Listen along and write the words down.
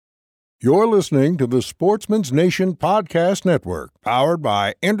You're listening to the Sportsman's Nation Podcast Network, powered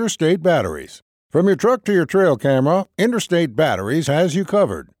by Interstate Batteries. From your truck to your trail camera, Interstate Batteries has you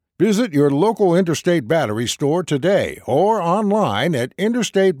covered. Visit your local Interstate Battery store today or online at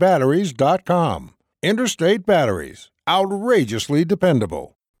interstatebatteries.com. Interstate Batteries, outrageously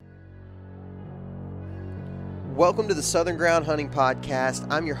dependable. Welcome to the Southern Ground Hunting Podcast.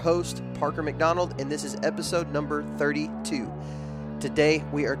 I'm your host, Parker McDonald, and this is episode number 32. Today,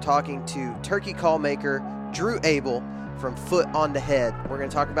 we are talking to turkey call maker Drew Abel from Foot on the Head. We're going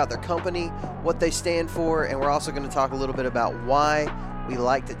to talk about their company, what they stand for, and we're also going to talk a little bit about why we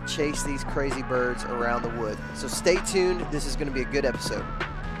like to chase these crazy birds around the wood. So stay tuned. This is going to be a good episode.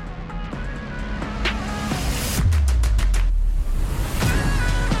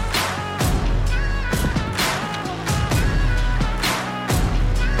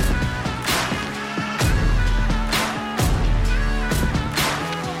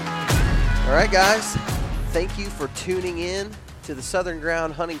 All right, guys, thank you for tuning in to the Southern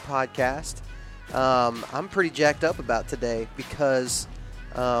Ground Hunting Podcast. I'm pretty jacked up about today because,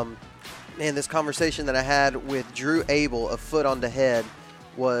 this conversation that I had with Drew Abel of Foot on the Head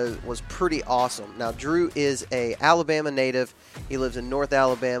was pretty awesome. Now, Drew is a Alabama native. He lives in North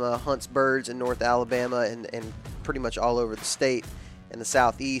Alabama, hunts birds in North Alabama and pretty much all over the state and the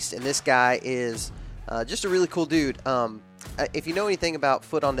Southeast. And this guy is just a really cool dude. If you know anything about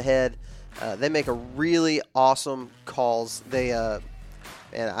Foot on the Head, they make a really awesome calls. They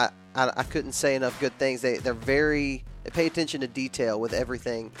and I couldn't say enough good things. They pay attention to detail with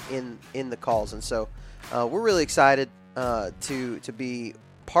everything in the calls, and so we're really excited to be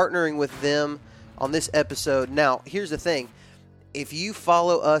partnering with them on this episode. Now, here's the thing: if you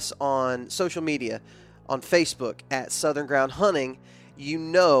follow us on social media, on Facebook at Southern Ground Hunting, you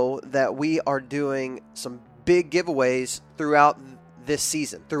know that we are doing some big giveaways throughout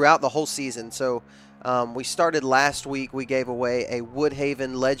the whole season. So we started last week. We gave away a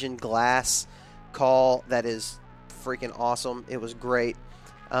Woodhaven Legend Glass call that is freaking awesome. It was great.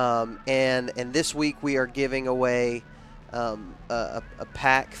 And this week we are giving away a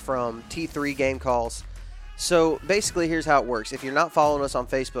pack from T3 Game Calls. So basically, here's how it works. If you're not following us on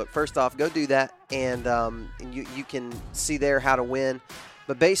Facebook, first off, go do that, and you can see there how to win.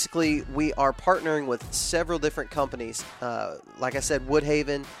 But basically, we are partnering with several different companies. Like I said,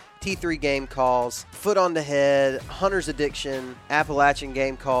 Woodhaven, T3 Game Calls, Foot on the Head, Hunter's Addiction, Appalachian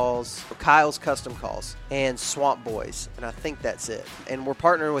Game Calls, Kyle's Custom Calls, and Swamp Boys. And I think that's it. And we're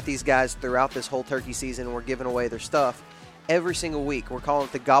partnering with these guys throughout this whole turkey season, and we're giving away their stuff every single week. We're calling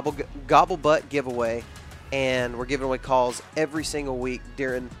it the Gobble Butt Giveaway, and we're giving away calls every single week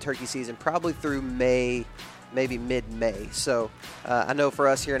during turkey season, probably through May, maybe mid-May. So I know for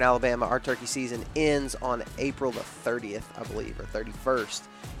us here in Alabama, our turkey season ends on April the 30th, I believe, or 31st.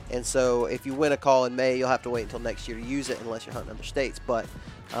 And so if you win a call in May, you'll have to wait until next year to use it unless you're hunting other states. But,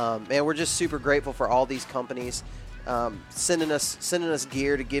 we're just super grateful for all these companies sending us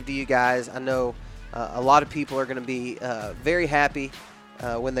gear to give to you guys. I know a lot of people are going to be very happy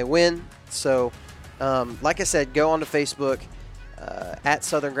when they win. So, like I said, go onto Facebook at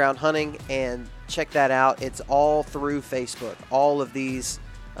Southern Ground Hunting and check that out. It's all through Facebook. All of these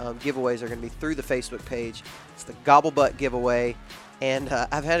giveaways are going to be through the Facebook page. It's the Gobble Butt Giveaway, and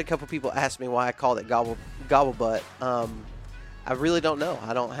I've had a couple people ask me why I called it Gobble Butt. I really don't know.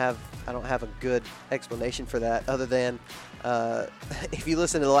 I don't have a good explanation for that, other than if you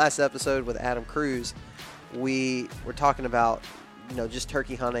listen to the last episode with Adam Cruz, we were talking about just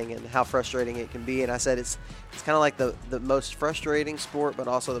turkey hunting and how frustrating it can be. And I said it's kind of like the most frustrating sport, but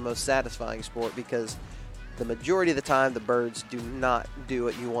also the most satisfying sport, because the majority of the time the birds do not do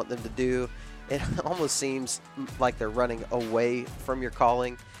what you want them to do. It almost seems like they're running away from your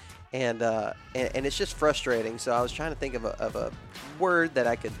calling, and it's just frustrating. So I was trying to think of a word that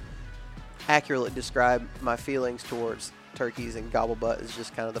I could accurately describe my feelings towards turkeys, and Gobble Butt is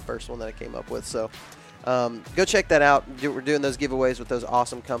just kind of the first one that I came up with. So go check that out. We're doing those giveaways with those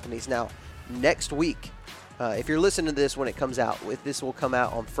awesome companies. Now, next week, if you're listening to this when it comes out, this will come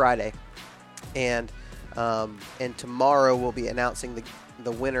out on Friday, and tomorrow we'll be announcing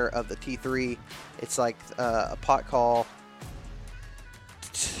the winner of the T3. It's like a pot call,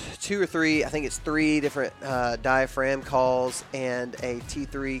 2 or 3. I think it's 3 different diaphragm calls and a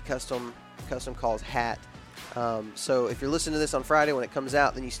T3 custom calls hat. So if you're listening to this on Friday when it comes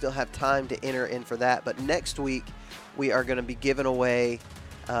out, then you still have time to enter in for that. But next week, we are going to be giving away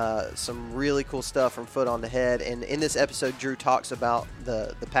some really cool stuff from Foot on the Head. And in this episode, Drew talks about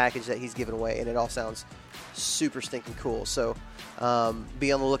the package that he's giving away, and it all sounds super stinking cool. So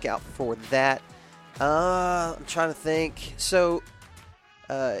be on the lookout for that. I'm trying to think. So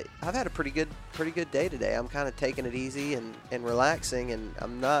I've had a pretty good day today. I'm kind of taking it easy and relaxing, and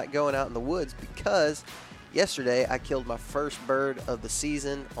I'm not going out in the woods because yesterday I killed my first bird of the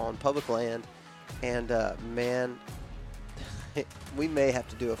season on public land, and man, we may have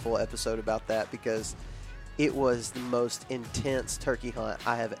to do a full episode about that because it was the most intense turkey hunt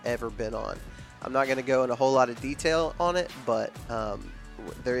I have ever been on. I'm not going to go in a whole lot of detail on it, but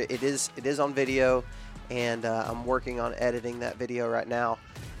it is on video, and I'm working on editing that video right now.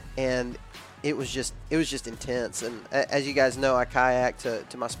 And it was just intense. And as you guys know, I kayak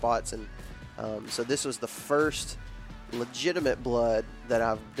to my spots, and so this was the first legitimate blood that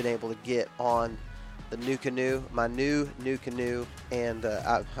I've been able to get on the new canoe, my new canoe, and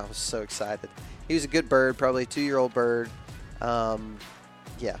I was so excited. He was a good bird, probably a 2-year-old bird.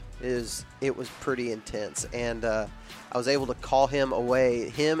 Yeah, it was pretty intense, and I was able to call him away.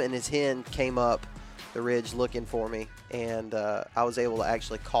 Him and his hen came up the ridge looking for me, and I was able to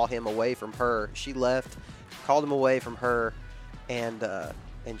actually call him away from her. She left, called him away from her, and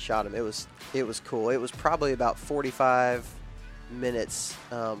shot him. It was cool. It was probably about 45 minutes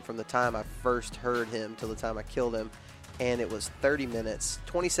from the time I first heard him till the time I killed him, and it was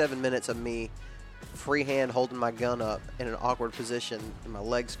 27 minutes of me freehand holding my gun up in an awkward position and my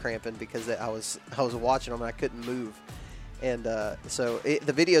legs cramping because I was watching them and I couldn't move. And so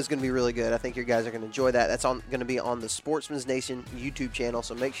the video is going to be really good. I think you guys are going to enjoy that. That's going to be on the Sportsman's Nation YouTube channel,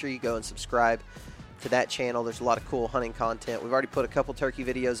 so make sure you go and subscribe to that channel. There's a lot of cool hunting content. We've already put a couple turkey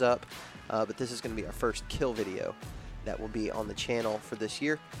videos up, but this is going to be our first kill video that will be on the channel for this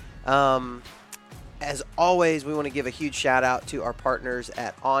year. As always, we want to give a huge shout out to our partners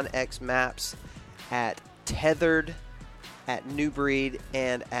at OnX Maps, at Tethered, at New Breed,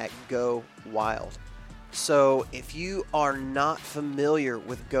 and at Go Wild. So if you are not familiar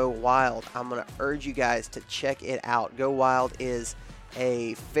with Go Wild, I'm going to urge you guys to check it out. Go Wild is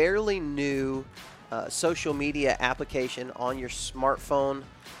a fairly new social media application on your smartphone,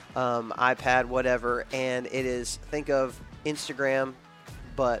 iPad, whatever, and it is, think of Instagram,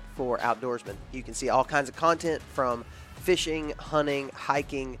 but for outdoorsmen. You can see all kinds of content from fishing, hunting,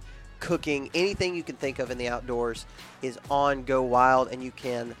 hiking, cooking, anything you can think of in the outdoors is on Go Wild, and you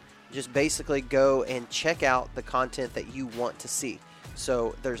can just basically go and check out the content that you want to see.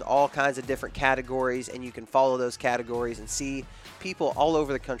 So there's all kinds of different categories, and you can follow those categories and see people all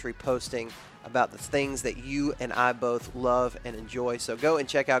over the country posting about the things that you and I both love and enjoy. So go and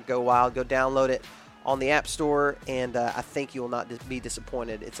check out Go Wild. Go download it on the App Store, and I think you will not be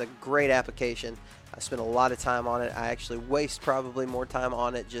disappointed. It's a great application. I spend a lot of time on it. I actually waste probably more time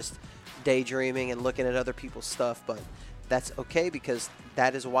on it just daydreaming and looking at other people's stuff, but that's okay because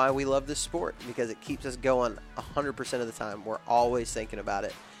that is why we love this sport, because it keeps us going 100% of the time. We're always thinking about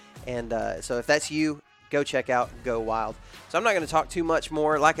it. And so if that's you, go check out Go Wild. So I'm not going to talk too much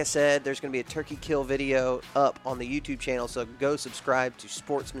more. Like I said, there's going to be a turkey kill video up on the YouTube channel, so go subscribe to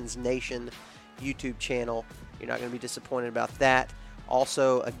Sportsman's Nation YouTube channel. You're not going to be disappointed about that.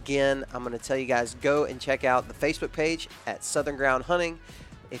 Also, again, I'm going to tell you guys, go and check out the Facebook page at Southern Ground Hunting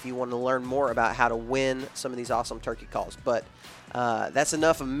if you want to learn more about how to win some of these awesome turkey calls. But that's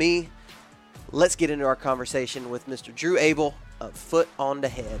enough of me. Let's get into our conversation with Mr. Drew Abel of Foot on the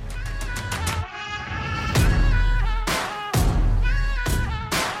Head.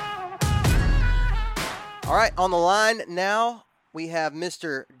 All right, on the line now, we have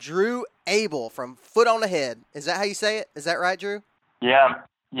Mr. Drew Abel from Foot on the Head. Is that how you say it? Is that right, Drew? Yeah,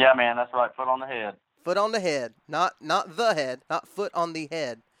 man, that's right. Foot on the head. Foot on the head, not the head, not foot on the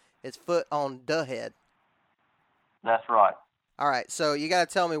head. It's foot on the head. That's right. All right, so you got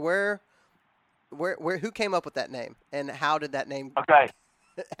to tell me where, who came up with that name, and how did that name? Okay,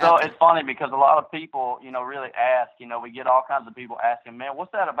 so it's funny because a lot of people, really ask. We get all kinds of people asking, man,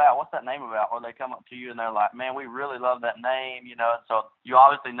 what's that about? What's that name about? Or they come up to you and they're like, man, we really love that name. So you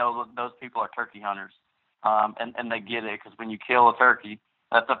obviously know those people are turkey hunters, and they get it because when you kill a turkey,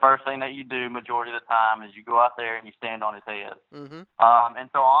 that's the first thing that you do majority of the time is you go out there and you stand on his head. Mm-hmm. And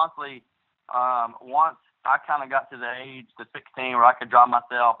so honestly, once I kind of got to the age, the 16, where I could draw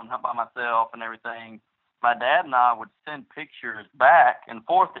myself and hunt by myself and everything, my dad and I would send pictures back and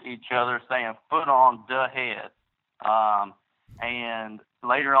forth to each other saying foot on the head. And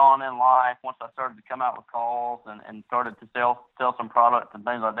later on in life, once I started to come out with calls and started to sell some products and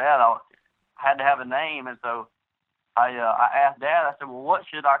things like that, I had to have a name. And so I asked Dad, I said, well, what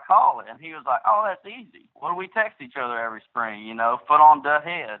should I call it? And he was like, oh, that's easy. What do we text each other every spring? Foot on the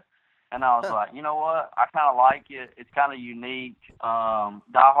head. And I was like, you know what? I kind of like it. It's kind of unique.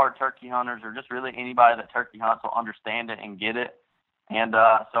 Diehard turkey hunters or just really anybody that turkey hunts will understand it and get it. And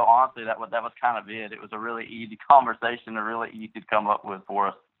so honestly, that was kind of it. It was a really easy conversation, a really easy to come up with for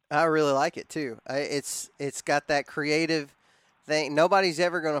us. I really like it too. It's got that creative thing. Nobody's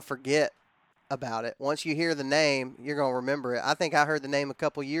ever going to forget about it. Once you hear the name, you're going to remember it. I think I heard the name a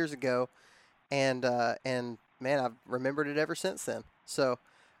couple years ago, and man, I've remembered it ever since then. So,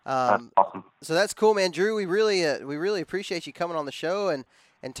 That's awesome. So that's cool, man. Drew, we really appreciate you coming on the show and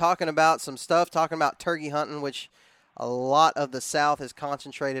talking about some stuff, talking about turkey hunting, which a lot of the South is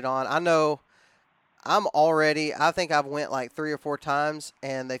concentrated on. I know I think I've went like 3 or 4 times,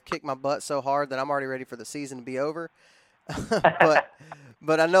 and they've kicked my butt so hard that I'm already ready for the season to be over.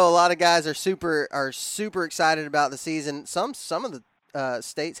 But I know a lot of guys are super excited about the season. Some of the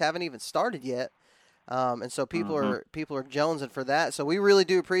states haven't even started yet, and so people are jonesing for that. So we really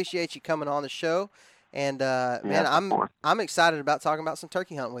do appreciate you coming on the show, and man, I'm excited about talking about some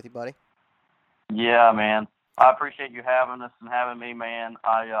turkey hunting with you, buddy. Yeah, man. I appreciate you having us and having me, man.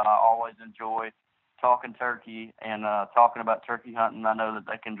 I always enjoy talking turkey and talking about turkey hunting. I know that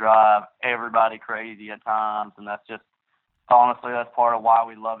they can drive everybody crazy at times, and that's just honestly that's part of why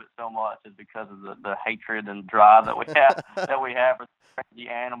we love it so much is because of the hatred and drive that we have for crazy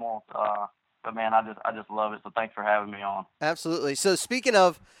animals. But man, I just love it. So thanks for having me on. Absolutely. So speaking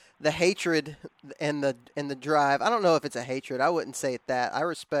of the hatred and the drive, I don't know if it's a hatred. I wouldn't say it that. I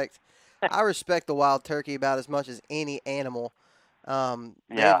respect the wild turkey about as much as any animal.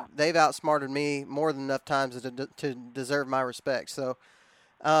 They've outsmarted me more than enough times to deserve my respect. So,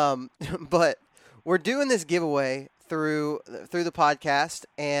 but we're doing this giveaway through the podcast,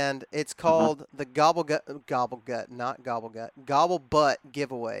 and it's called the Gobble Butt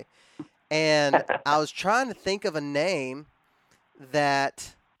giveaway. And I was trying to think of a name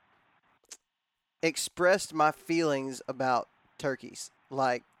that expressed my feelings about turkeys.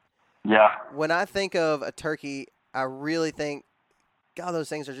 Like, when I think of a turkey, I really think, God, those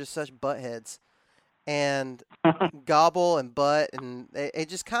things are just such buttheads. And gobble and butt, and it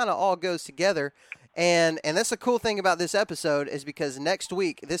just kind of all goes together. And that's the cool thing about this episode is because next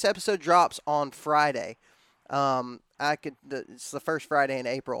week, this episode drops on Friday. It's the first Friday in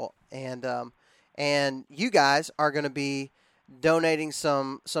April, and you guys are going to be donating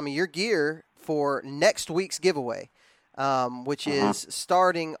some of your gear for next week's giveaway, which is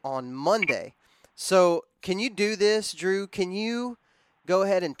starting on Monday. So can you do this, Drew? Can you go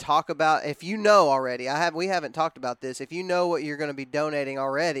ahead and talk about, if you know already, we haven't talked about this, if you know what you're going to be donating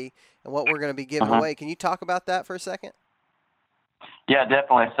already and what we're going to be giving away, can you talk about that for a second? Yeah,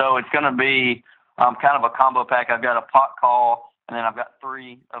 definitely. So it's going to be kind of a combo pack. I've got a pot call, and then I've got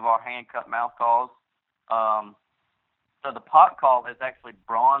 3 of our hand-cut mouth calls. So the pot call is actually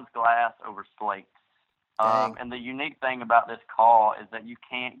bronze glass over slate. And the unique thing about this call is that you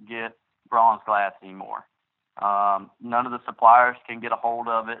can't get bronze glass anymore. None of the suppliers can get a hold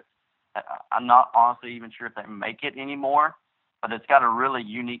of it. I'm not honestly even sure if they make it anymore, but it's got a really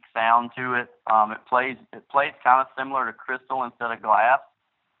unique sound to it. It plays kind of similar to crystal instead of glass.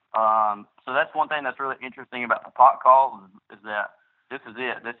 So that's one thing that's really interesting about the pot call is that this is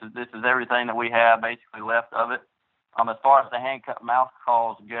it. This is everything that we have basically left of it. As far as the hand cut mouth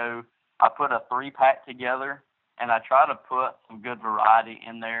calls go, I put a 3-pack together, and I try to put some good variety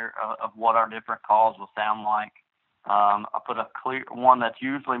in there of what our different calls will sound like. I put a clear one that's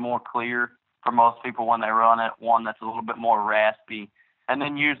usually more clear for most people when they run it, one that's a little bit more raspy, and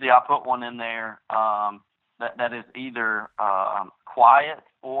then usually I put one in there that is either quiet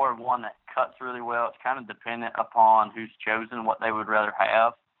or one that cuts really well. It's kind of dependent upon who's chosen what they would rather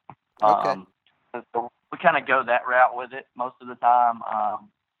have. Okay. So we kind of go that route with it most of the time.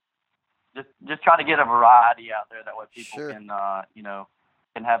 Just try to get a variety out there. That way people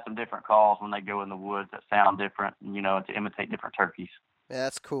can have some different calls when they go in the woods that sound different, to imitate different turkeys. Yeah,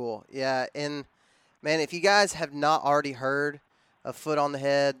 that's cool. Yeah, and man, if you guys have not already heard of Foot on the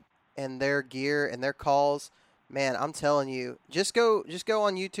Head and their gear and their calls, man, I'm telling you, just go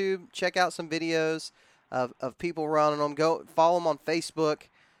on YouTube, check out some videos of people running them. Go follow them on Facebook.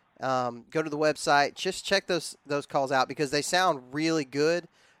 Go to the website. Just check those calls out because they sound really good.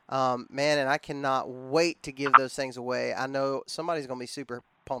 Man, and I cannot wait to give those things away. I know somebody's going to be super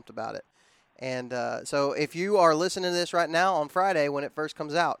pumped about it. And so if you are listening to this right now on Friday when it first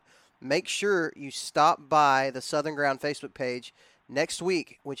comes out, make sure you stop by the Southern Ground Facebook page next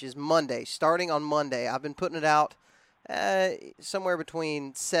week, which is Monday, starting on Monday. I've been putting it out somewhere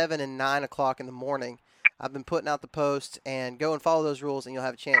between 7 and 9 o'clock in the morning. I've been putting out the post, and go and follow those rules, and you'll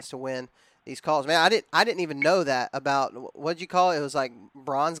have a chance to win these calls. Man, I didn't even know that about, what'd you call it? It was like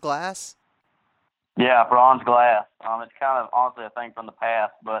bronze glass? Yeah, bronze glass. It's kind of honestly a thing from the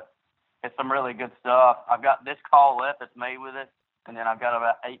past, but it's some really good stuff. I've got this call left that's made with it. and then I've got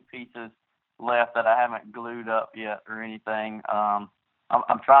about 8 pieces left that I haven't glued up yet or anything. I'm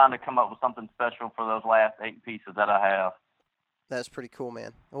trying to come up with something special for those last 8 pieces that I have. That's pretty cool,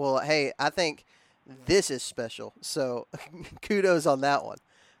 man. Well, hey, I think this is special, so kudos on that one.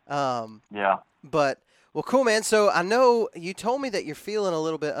 Yeah. But, well, cool, man. So I know you told me that you're feeling a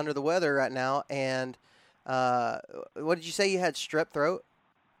little bit under the weather right now, and what did you say, you had strep throat?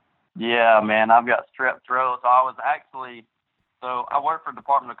 Yeah, man, I've got strep throat. So I work for the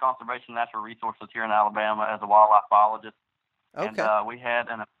Department of Conservation and Natural Resources here in Alabama as a wildlife biologist. Okay. And we had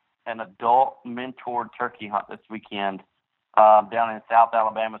an adult mentored turkey hunt this weekend down in South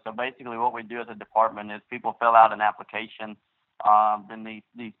Alabama. So basically what we do as a department is people fill out an application. Then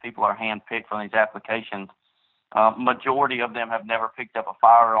these people are handpicked from these applications. Majority of them have never picked up a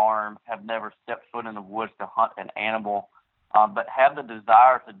firearm, have never stepped foot in the woods to hunt an animal, but have the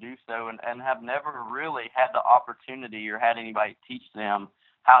desire to do so and have never really had the opportunity or had anybody teach them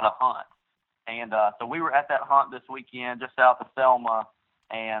how to hunt. And so we were at that hunt this weekend just south of Selma,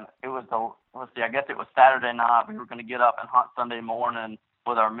 and it was I guess it was Saturday night. We were going to get up and hunt Sunday morning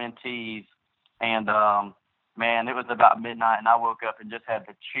with our mentees, and man, it was about midnight, and I woke up and just had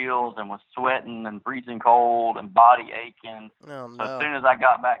the chills and was sweating and freezing cold and body aching. Oh, no. So as soon as I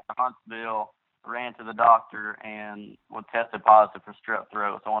got back to Huntsville, ran to the doctor and was tested positive for strep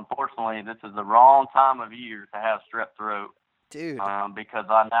throat. So unfortunately, this is the wrong time of year to have strep throat. Dude. Because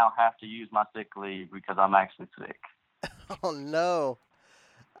I now have to use my sick leave because I'm actually sick. Oh, no.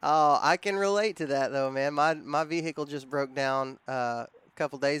 Oh, I can relate to that, though, man. My vehicle just broke down a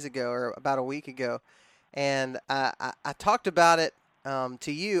couple days ago or about a week ago, and I talked about it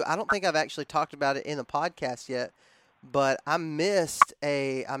to you. I don't think I've actually talked about it in the podcast yet, but I missed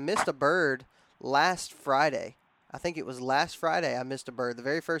a bird last Friday. I think it was last Friday I missed a bird, the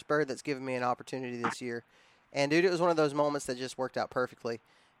very first bird that's given me an opportunity this year. And, dude, it was one of those moments that just worked out perfectly.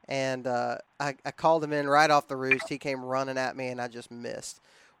 And I called him in right off the roost. He came running at me, and I just missed.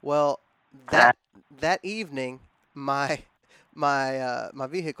 Well, that evening, my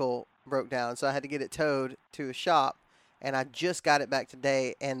vehicle broke down, so I had to get it towed to a shop, and I just got it back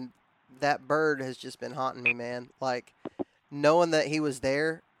today, and that bird has just been haunting me, man. Like, knowing that he was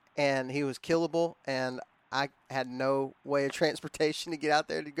there and he was killable, and I had no way of transportation to get out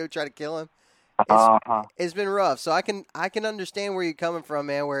there to go try to kill him. It's been rough. So I can understand where you're coming from,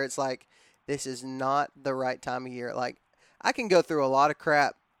 man, where it's like, this is not the right time of year. Like, I can go through a lot of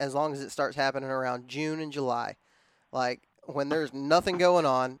crap as long as it starts happening around June and July. Like, when there's nothing going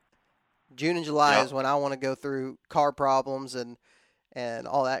on, June and July is when I want to go through car problems and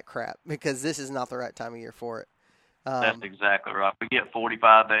all that crap, because this is not the right time of year for it. That's exactly right. We get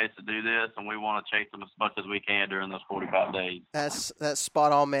 45 days to do this, and we want to chase them as much as we can during those 45 days. That's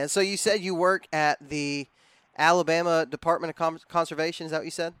spot on, man. So you said you work at the Alabama Department of Conservation. Is that what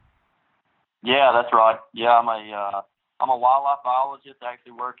you said? Yeah, that's right. Yeah, I'm a wildlife biologist. I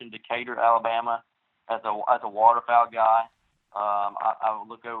actually work in Decatur, Alabama, as a waterfowl guy. I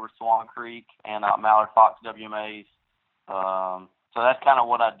look over Swan Creek and Mallard Fox WMAs. So that's kind of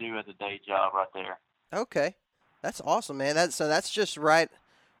what I do as a day job right there. Okay. That's awesome, man. That's just right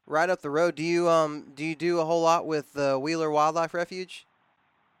up the road. Do you do a whole lot with the Wheeler Wildlife Refuge?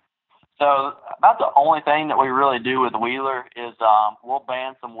 So about the only thing that we really do with Wheeler is we'll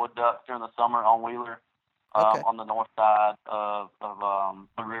ban some wood ducks during the summer on Wheeler, on the north side of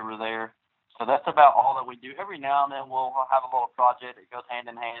the river there. So that's about all that we do. Every now and then we'll have a little project that goes hand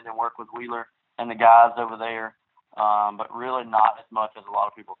in hand and work with Wheeler and the guys over there, but really not as much as a lot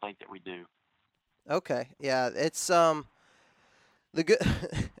of people think that we do. Okay, yeah, it's the good.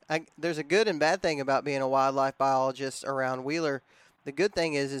 There's a good and bad thing about being a wildlife biologist around Wheeler. The good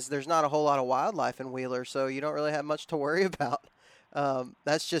thing is there's not a whole lot of wildlife in Wheeler, so you don't really have much to worry about.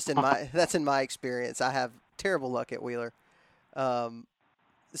 That's just in my experience. I have terrible luck at Wheeler.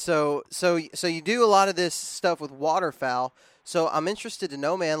 So you do a lot of this stuff with waterfowl. So I'm interested to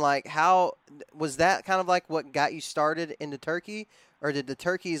know, man, like, how was that kind of like what got you started into turkey? Or did the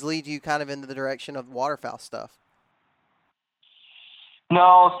turkeys lead you kind of into the direction of waterfowl stuff?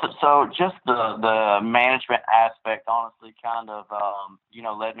 No, so just the management aspect, honestly, kind of,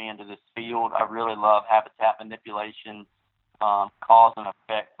 led me into this field. I really love habitat manipulation, cause and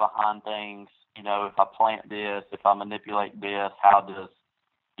effect behind things. You know, if I plant this, if I manipulate this, how does,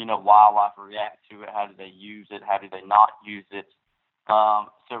 wildlife react to it? How do they use it? How do they not use it?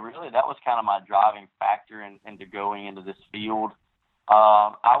 So really that was kind of my driving factor into going into this field.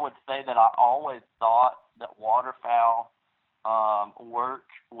 I would say that I always thought that waterfowl work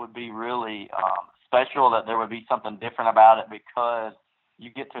would be really special, that there would be something different about it because you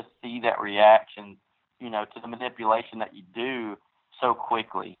get to see that reaction, to the manipulation that you do. so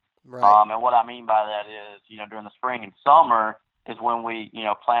quickly. Right. And what I mean by that is, during the spring and summer is when we,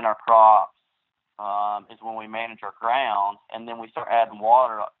 plant our crops, is when we manage our ground, and then we start adding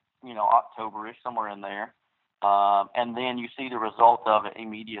water, October-ish, somewhere in there. And then you see the result of it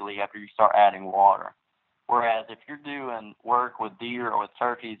immediately after you start adding water. Whereas if you're doing work with deer or with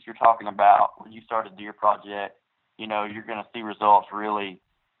turkeys, you're talking about when you start a deer project, you're going to see results really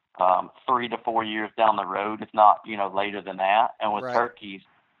 3 to 4 years down the road, if not, later than that. And with Right. turkeys,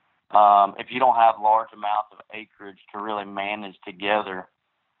 if you don't have large amounts of acreage to really manage together,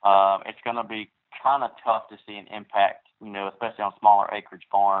 it's going to be kind of tough to see an impact, especially on smaller acreage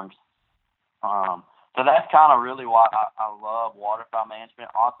farms. So that's kind of really why I love waterfowl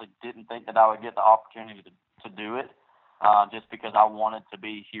management. Honestly, didn't think that I would get the opportunity to do it, just because I wanted to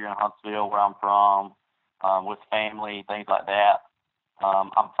be here in Huntsville, where I'm from, with family, things like that.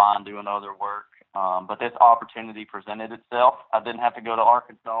 I'm fine doing other work, but this opportunity presented itself. I didn't have to go to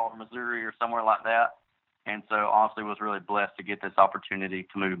Arkansas or Missouri or somewhere like that, and so honestly was really blessed to get this opportunity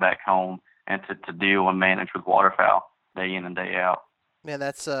to move back home and to deal and manage with waterfowl day in and day out. Man,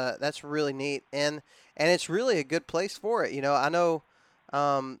 that's really neat, and it's really a good place for it. I know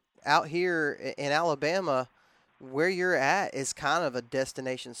out here in Alabama, where you're at is kind of a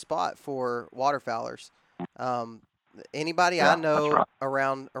destination spot for waterfowlers. Anybody I know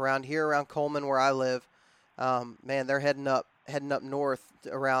around here, around Coleman, where I live, man, they're heading up north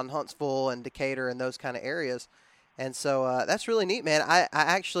around Huntsville and Decatur and those kind of areas, and so that's really neat, man. I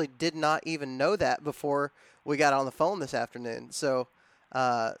actually did not even know that before we got on the phone this afternoon. So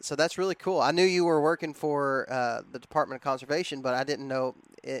that's really cool. I knew you were working for the Department of Conservation, but I didn't know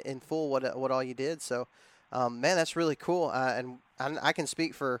in full what all you did. So, man, that's really cool. And I can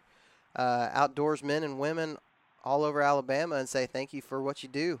speak for outdoorsmen and women all over Alabama and say thank you for what you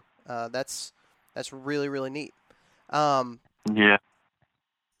do. That's really, really neat. Yeah.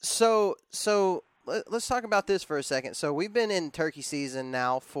 So let's talk about this for a second. So we've been in turkey season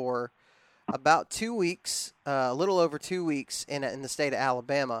now for about 2 weeks, a little over 2 weeks in the state of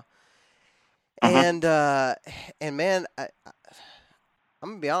Alabama, and man, I'm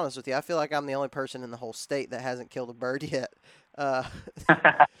gonna be honest with you. I feel like I'm the only person in the whole state that hasn't killed a bird yet.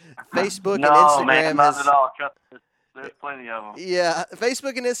 Facebook and Instagram man, not at all. There's plenty of them. Yeah,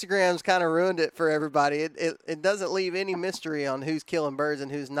 Facebook and Instagram's kind of ruined it for everybody. It doesn't leave any mystery on who's killing birds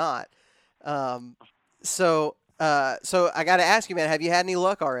and who's not. So I got to ask you, man, have you had any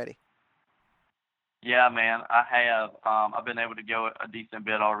luck already? Yeah, man, I have. I've been able to go a decent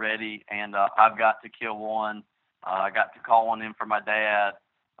bit already, and I've got to kill one. I got to call one in for my dad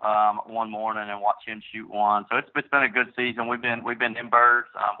one morning and watch him shoot one. So it's been a good season. We've been in birds.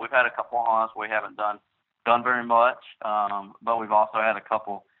 We've had a couple of hunts. We haven't done very much, but we've also had a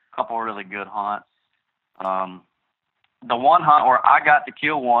couple really good hunts. The one hunt where I got to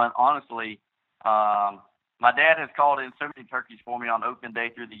kill one, honestly, my dad has called in so many turkeys for me on opening day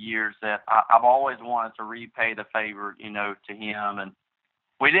through the years that I've always wanted to repay the favor, to him. And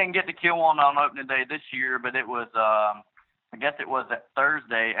we didn't get to kill one on opening day this year, but it was, I guess it was that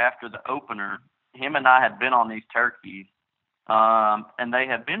Thursday after the opener. Him and I had been on these turkeys, and they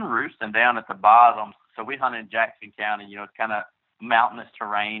had been roosting down at the bottom. So we hunted in Jackson County, it's kind of mountainous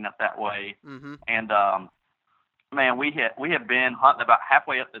terrain up that way. Mm-hmm. And, man, we had been hunting about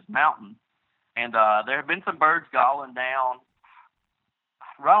halfway up this mountain. And there have been some birds gobbling down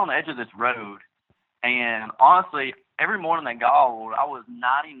right on the edge of this road. And honestly, every morning they gobbled, I was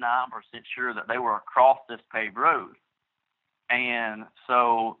 99% sure that they were across this paved road. And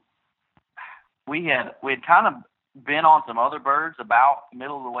so we had kind of been on some other birds about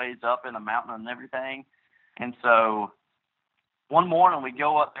middle of the ways up in the mountain and everything. And so one morning we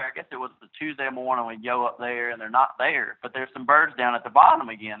go up there, I guess it was the Tuesday morning, we go up there and they're not there, but there's some birds down at the bottom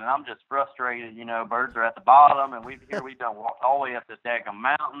again. And I'm just frustrated, birds are at the bottom and we've done walked all the way up this daggum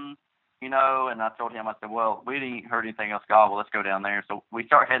mountain, and I told him, I said, well, we didn't heard anything else gobble, let's go down there. So we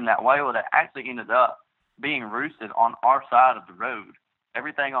start heading that way. Well, that actually ended up being roosted on our side of the road.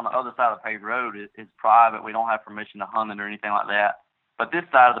 Everything on the other side of the paved road is private. We don't have permission to hunt it or anything like that. But this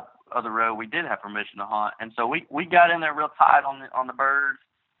side of the road, we did have permission to hunt, and so we got in there real tight on the birds.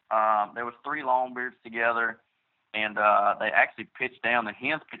 There was 3 longbeards together, and they actually pitched down. The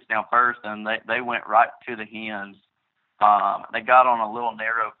hens pitched down first, and they went right to the hens. They got on a little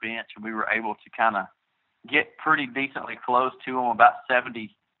narrow bench, and we were able to kind of get pretty decently close to them, about 70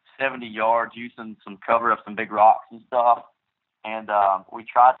 yards, using some cover of some big rocks and stuff. And we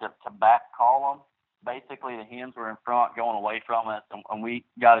tried to back call them. Basically, the hens were in front going away from us, and we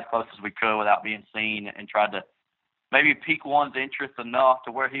got as close as we could without being seen and tried to maybe pique one's interest enough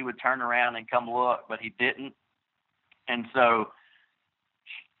to where he would turn around and come look, but he didn't. And so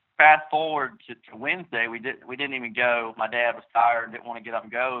fast forward to Wednesday. We didn't even go. My dad was tired, didn't want to get up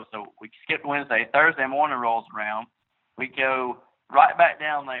and go, so we skipped Wednesday. Thursday morning rolls around. We go right back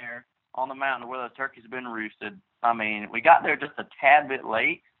down there on the mountain where the turkeys have been roosted. I mean, we got there just a tad bit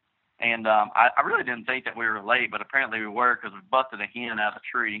late, and I really didn't think that we were late, but apparently we were because we busted a hen out of the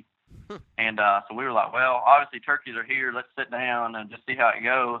tree. And so we were like, well, obviously turkeys are here. Let's sit down and just see how it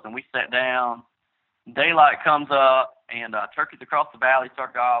goes. And we sat down. Daylight comes up, and turkeys across the valley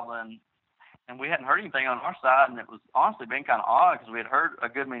start gobbling. And we hadn't heard anything on our side, and it was honestly been kind of odd because we had heard a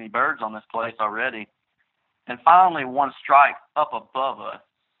good many birds on this place already. And finally, one strikes up above us.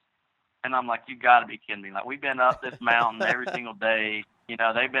 And I'm like, you got to be kidding me. Like, we've been up this mountain every single day. You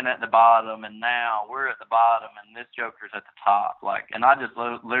know, they've been at the bottom, and now we're at the bottom, and this joker's at the top. Like, and I just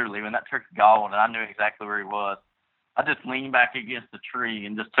literally, when that turkey gobbled, and I knew exactly where he was, I just leaned back against the tree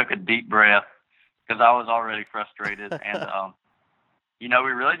and just took a deep breath because I was already frustrated. And, you know,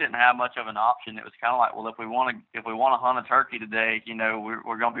 we really didn't have much of an option. It was kind of like, well, if we want to hunt a turkey today, you know,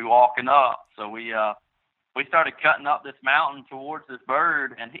 we're going to be walking up. So we started cutting up this mountain towards this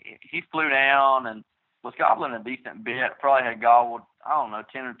bird, and he flew down and was gobbling a decent bit. Probably had gobbled, I don't know,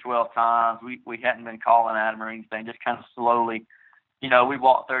 10 or 12 times. We hadn't been calling at him or anything, just kind of slowly. You know, we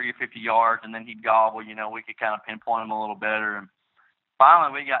walked 30 or 50 yards, and then he'd gobble. You know, we could kind of pinpoint him a little better. And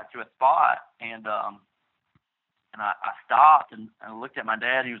finally, we got to a spot, and I stopped and looked at my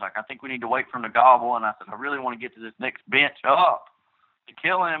dad. He was like, I think we need to wait for him to gobble. And I said, I really want to get to this next bench up to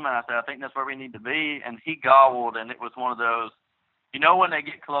kill him. And I said, I think that's where we need to be. And he gobbled, and it was one of those, you know, when they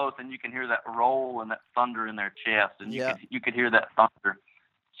get close and you can hear that roll and that thunder in their chest, and you could hear that thunder.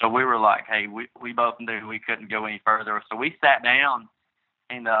 So we were like, hey, we both knew we couldn't go any further. So we sat down,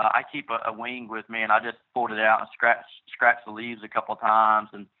 and I keep a wing with me, and I just pulled it out and scratched the leaves a couple of times.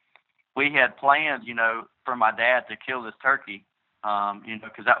 And we had plans, you know, for my dad to kill this turkey, you know,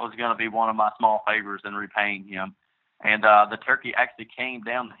 because that was going to be one of my small favors in repaying him. And the turkey actually came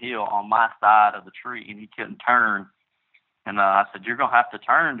down the hill on my side of the tree, and he couldn't turn. And I said, you're going to have to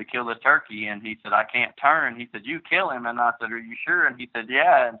turn to kill this turkey. And he said, I can't turn. He said, you kill him. And I said, are you sure? And he said,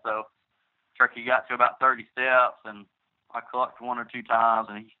 yeah. And so turkey got to about 30 steps, and I clucked one or two times,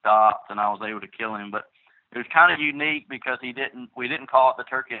 and he stopped, and I was able to kill him. But it was kind of unique because we didn't call it the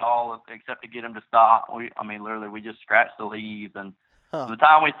turkey at all except to get him to stop. Literally, we just scratched the leaves. And the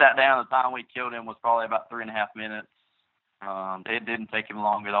time we sat down, the time we killed him was probably about 3.5 minutes. It didn't take him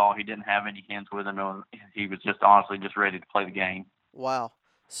long at all. He didn't have any hens with him. He was just honestly just ready to play the game. Wow.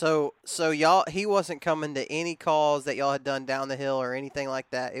 So y'all, he wasn't coming to any calls that y'all had done down the hill or anything like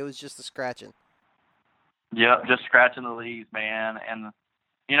that. It was just the scratching. Yep, just scratching the leaves, man. And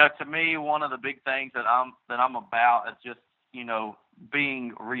you know, to me, one of the big things that I'm about is just, you know,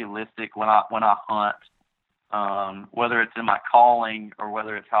 being realistic when I hunt. Whether it's in my calling or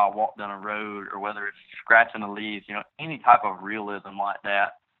whether it's how I walk down a road or whether it's scratching the leaves, you know, any type of realism like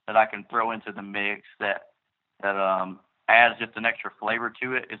that I can throw into the mix that adds just an extra flavor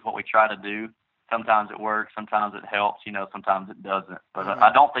to it is what we try to do. Sometimes it works, sometimes it helps, you know, sometimes it doesn't. But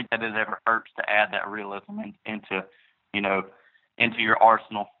I don't think that it ever hurts to add that realism into your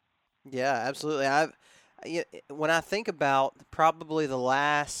arsenal. Yeah, absolutely. When I think about probably the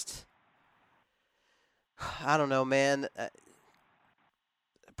last, I don't know, man,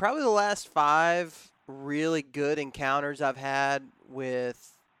 probably the last 5 really good encounters I've had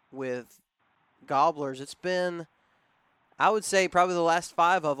with gobblers, it's been, I would say probably the last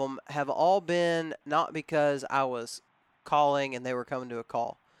 5 of them have all been not because I was calling and they were coming to a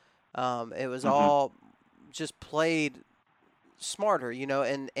call. It was all just played smarter, you know,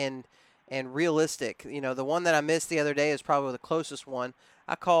 and realistic. You know, the one that I missed the other day is probably the closest one.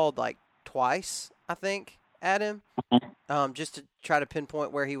 I called like twice, I think, at him, just to try to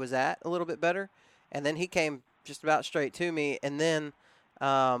pinpoint where he was at a little bit better. And then he came just about straight to me. And then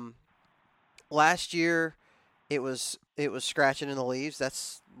last year it was scratching in the leaves.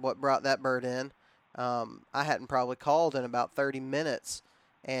 That's what brought that bird in. I hadn't probably called in about 30 minutes,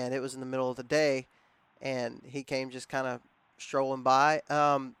 and it was in the middle of the day, and he came just kind of strolling by.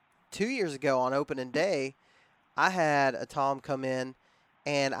 2 years ago on opening day, I had a tom come in,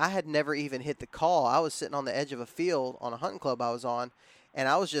 and I had never even hit the call. I was sitting on the edge of a field on a hunting club I was on, and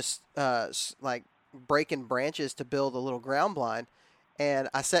I was just like breaking branches to build a little ground blind, and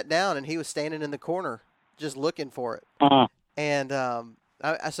I sat down, and he was standing in the corner just looking for it. And I'm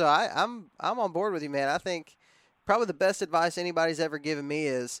on board with you, man. I think probably the best advice anybody's ever given me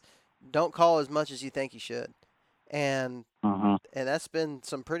is don't call as much as you think you should. And that's been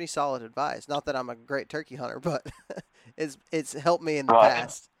some pretty solid advice. Not that I'm a great turkey hunter, but it's helped me in the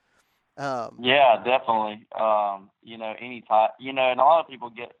past. Yeah, definitely. Any type, and a lot of people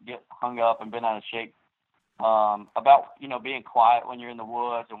get hung up and been out of shape about, being quiet when you're in the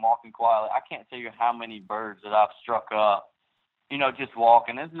woods and walking quietly. I can't tell you how many birds that I've struck up, just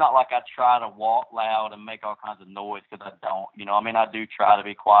walking. It's not like I try to walk loud and make all kinds of noise, because I don't. I do try to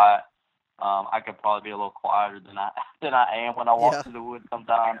be quiet. I could probably be a little quieter than I am when I walk through the woods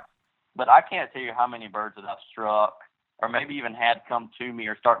sometimes. But I can't tell you how many birds that I've struck, or maybe even had come to me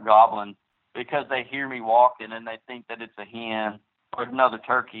or start gobbling, because they hear me walking and they think that it's a hen or another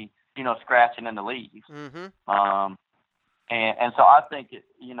turkey, scratching in the leaves. Mm-hmm. And so I think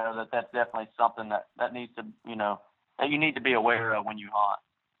that's definitely something that needs to, that you need to be aware of when you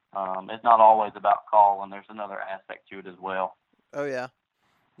hunt. It's not always about calling. There's another aspect to it as well. Oh yeah.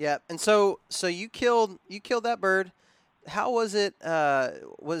 Yeah. And so you killed that bird. How was it?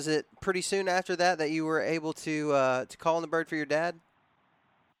 Was it pretty soon after that you were able to call on the bird for your dad?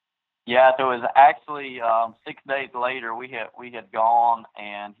 Yeah, so it was actually 6 days later. We had gone,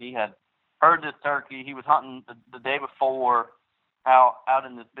 and he had heard this turkey. He was hunting the day before out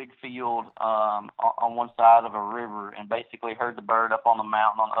in this big field on one side of a river, and basically heard the bird up on the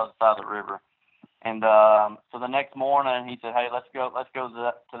mountain on the other side of the river. And so the next morning he said, "Hey, let's go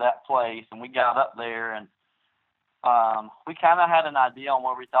to that place." And we got up there, and we kind of had an idea on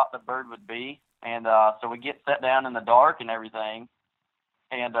where we thought the bird would be. And so we get set down in the dark and everything.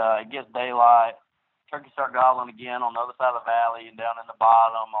 And it gets daylight. Turkeys start gobbling again on the other side of the valley and down in the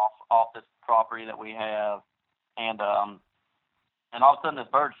bottom off this property that we have. And all of a sudden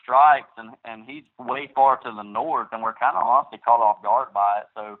this bird strikes, and he's way far to the north, and we're kind of honestly caught off guard by it.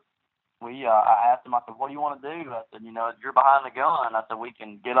 So I asked him, I said, "What do you want to do?" I said, "You're behind the gun." I said, "We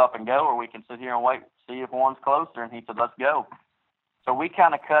can get up and go, or we can sit here and wait, see if one's closer." And he said, "Let's go." So we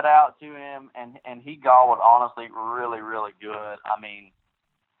kind of cut out to him, and he gobbled honestly really, really good.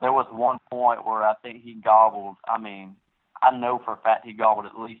 There was one point where I think he gobbled. I know for a fact he gobbled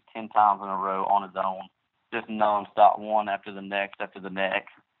at least 10 times in a row on his own, just nonstop, one after the next after the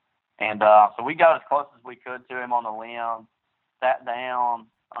next. And so we got as close as we could to him on the limb, sat down.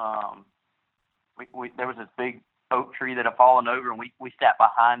 There was this big oak tree that had fallen over, and we sat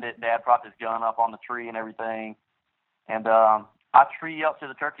behind it. Dad propped his gun up on the tree and everything. And I tree up to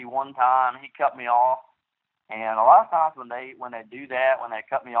the turkey one time. He cut me off. And a lot of times when they do that, when they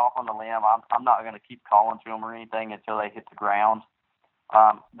cut me off on the limb, I'm not going to keep calling to them or anything until they hit the ground.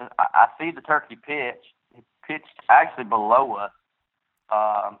 I see the turkey pitch. It pitched actually below us.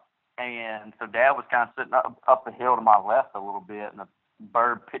 And so Dad was kind of sitting up the hill to my left a little bit, and the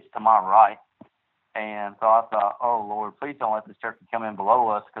bird pitched to my right. And so I thought, "Oh, Lord, please don't let this turkey come in below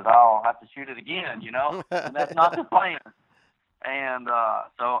us, because I'll have to shoot it again, And that's not the plan. And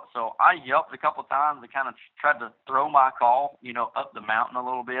so I yelped a couple times and kind of tried to throw my call, up the mountain a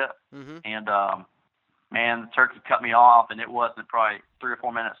little bit. Mm-hmm. And man, the turkey cut me off, and it wasn't probably 3 or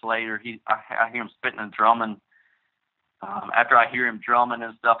 4 minutes later. I hear him spitting and drumming. After I hear him drumming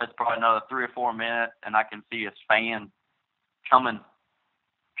and stuff, it's probably another 3 or 4 minutes, and I can see his fan coming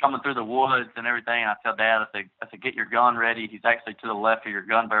through the woods and everything. And I tell Dad, I said, "Get your gun ready. He's actually to the left of your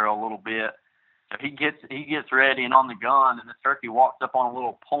gun barrel a little bit." So he gets ready and on the gun, and the turkey walks up on a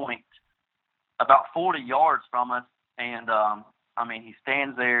little point about 40 yards from us. And he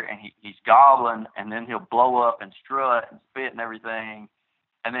stands there, and he's gobbling, and then he'll blow up and strut and spit and everything.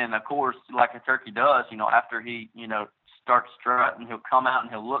 And then, of course, like a turkey does, after he starts strutting, he'll come out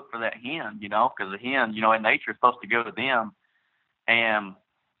and he'll look for that hen, because the hen, in nature is supposed to go to them. And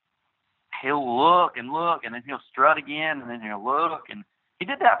he'll look, and then he'll strut again, and then he'll look. And he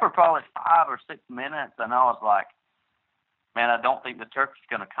did that for probably 5 or 6 minutes, and I was like, "Man, I don't think the turkey's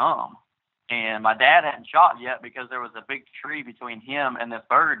going to come." And my dad hadn't shot yet, because there was a big tree between him and this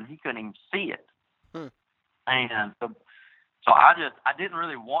bird, and he couldn't even see it. And so I didn't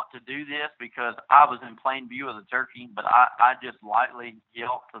really want to do this, because I was in plain view of the turkey, but I just lightly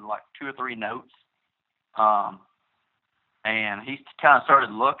yelped for like 2 or 3 notes. And he kind of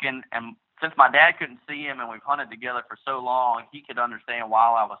started looking, and since my dad couldn't see him and we've hunted together for so long, he could understand why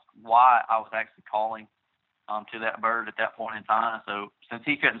I was actually calling to that bird at that point in time. So since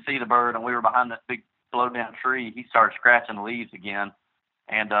he couldn't see the bird and we were behind this big blow-down tree, he started scratching the leaves again.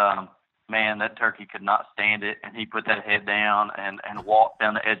 And, man, that turkey could not stand it, and he put that head down and walked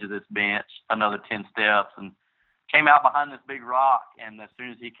down the edge of this bench another 10 steps and came out behind this big rock. And as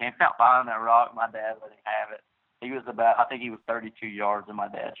soon as he came out behind that rock, my dad let him have it. He was I think he was 32 yards, and my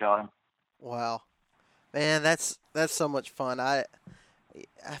dad shot him. Wow, man, that's so much fun.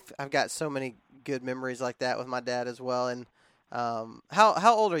 I've got so many good memories like that with my dad as well. And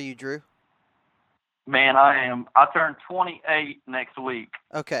how old are you, Drew? Man, I am. I turn 28 next week.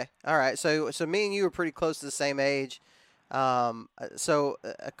 Okay, all right. So me and you were pretty close to the same age. So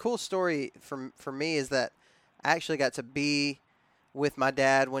a cool story for me is that I actually got to be with my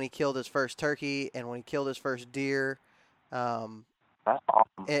dad when he killed his first turkey and when he killed his first deer. That's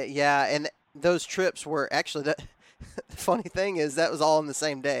awesome. Yeah, and those trips were actually the funny thing is that was all in the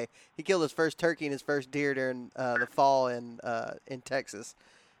same day. He killed his first turkey and his first deer during the fall in Texas.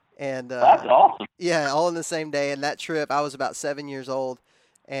 And That's awesome. yeah, all in the same day. And that trip, I was about 7 years old,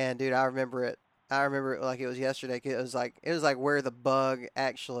 and dude, I remember it. I remember it like it was yesterday. It was like where the bug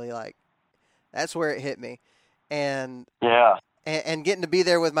actually like. That's where it hit me, and Yeah. and getting to be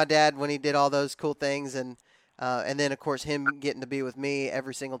there with my dad when he did all those cool things, and then of course him getting to be with me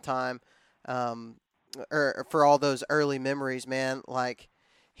every single time, or for all those early memories, man. Like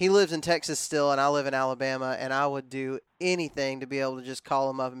he lives in Texas still, and I live in Alabama, and I would do anything to be able to just call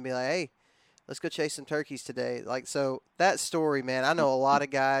him up and be like, hey, let's go chase some turkeys today. Like, so that story, man, I know a lot of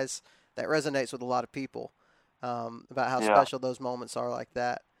guys that resonates with a lot of people about how special those moments are like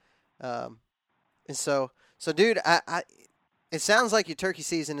that. And so dude, it sounds like your turkey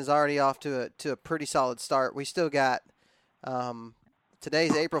season is already off to a pretty solid start. We still got,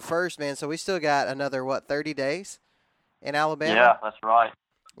 today's April 1st, man, so we still got another, 30 days in Alabama? Yeah, that's right.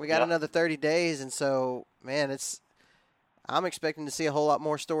 We got another 30 days, and so, man, I'm expecting to see a whole lot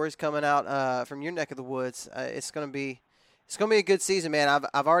more stories coming out from your neck of the woods. It's gonna be a good season, man.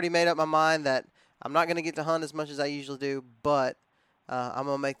 I've already made up my mind that I'm not gonna get to hunt as much as I usually do, but I'm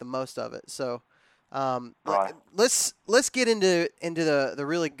gonna make the most of it. So, Right. let's get into the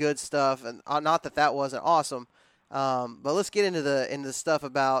really good stuff, and not that wasn't awesome, but let's get into the stuff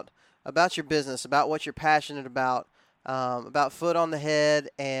about your business, about what you're passionate about Foot on the Head,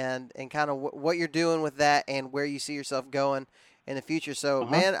 and kind of what you're doing with that, and where you see yourself going in the future. So,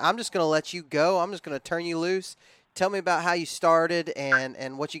 man, I'm just going to let you go. I'm just going to turn you loose. Tell me about how you started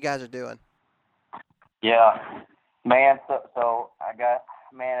and what you guys are doing. Yeah, man. So I got,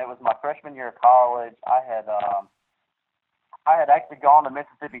 man, it was my freshman year of college. I had actually gone to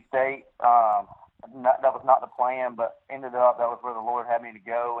Mississippi State. That was not the plan, but ended up that was where the Lord had me to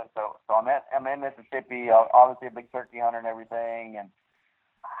go. And so I'm in Mississippi, obviously a big turkey hunter and everything. And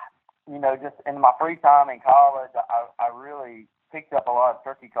you know, just in my free time in college, I really picked up a lot of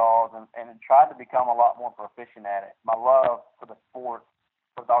turkey calls and tried to become a lot more proficient at it. My love for the sport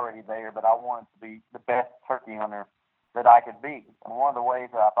was already there, but I wanted to be the best turkey hunter that I could be. And one of the ways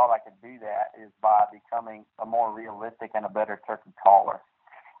that I thought I could do that is by becoming a more realistic and a better turkey caller.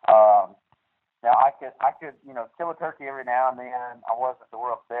 Now I could, you know, kill a turkey every now and then. I wasn't the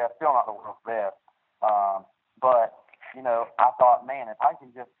world's best, still not the world's best. But, you know, I thought, man, if I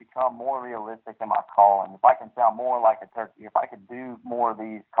can just become more realistic in my calling, if I can sound more like a turkey, if I could do more of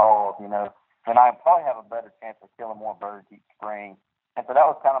these calls, you know, then I probably have a better chance of killing more birds each spring. And so that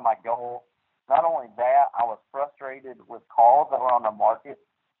was kind of my goal. Not only that, I was frustrated with calls that were on the market,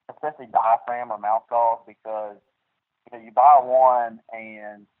 especially diaphragm or mouth calls, because, you know, you buy one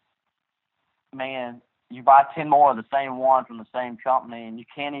and, man, you buy 10 more of the same one from the same company, and you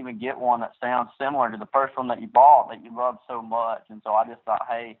can't even get one that sounds similar to the first one that you bought that you loved so much. And so I just thought,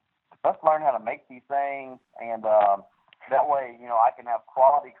 hey, let's learn how to make these things, and that way, you know, I can have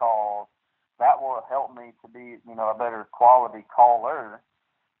quality calls. That will help me to be, you know, a better quality caller,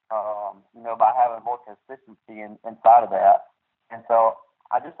 you know, by having more consistency inside of that. And so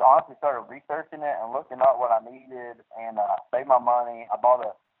I just honestly started researching it and looking up what I needed, and saved my money. I bought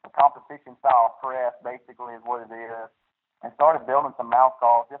a competition style press, basically, is what it is, and started building some mouth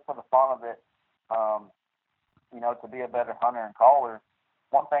calls just for the fun of it, you know, to be a better hunter and caller.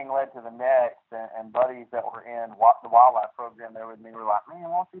 One thing led to the next, and buddies that were in the wildlife program there with me were like, man,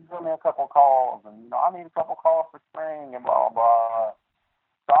 why don't you do me a couple calls? And, you know, I need a couple calls for spring and blah, blah.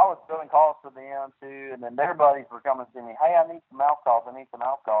 So I was doing calls for them too, and then their buddies were coming to me, hey, I need some mouth calls. And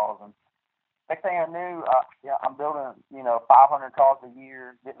next thing I knew, I'm building, you know, 500 calls a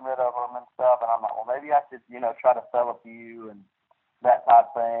year, getting rid of them and stuff. And I'm like, well, maybe I should, you know, try to sell a few and that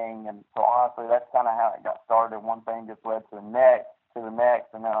type of thing. And so honestly, that's kind of how it got started. One thing just led to the next.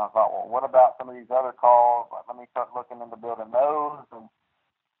 And then I thought, well, what about some of these other calls? Like, let me start looking into building those. And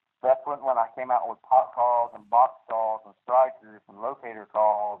that's when I came out with pot calls and box calls and strikers and locator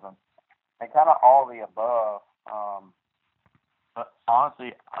calls and kind of all the above. But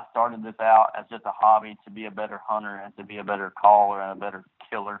honestly, I started this out as just a hobby to be a better hunter and to be a better caller and a better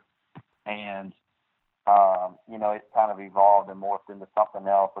killer. And, you know, it kind of evolved and morphed into something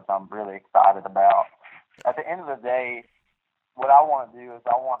else, which I'm really excited about. At the end of the day, what I want to do is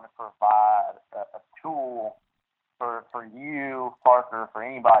I want to provide a tool for you, Parker, for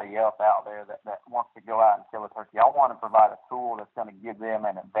anybody else out there that wants to go out and kill a turkey, I want to provide a tool that's going to give them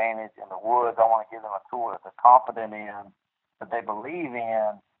an advantage in the woods. I want to give them a tool that they're confident in, that they believe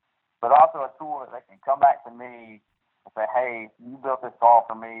in, but also a tool that they can come back to me and say, hey, you built this call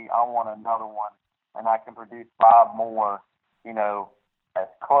for me. I want another one, and I can produce 5 more, as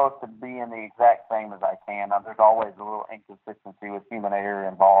close to being the exact same as I can. Now, there's always a little inconsistency with human error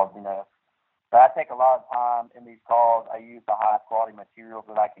involved, But I take a lot of time in these calls. I use the highest quality materials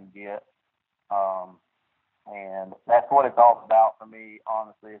that I can get. And that's what it's all about for me,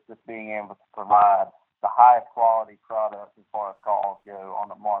 honestly. It's just being able to provide the highest quality product as far as calls go on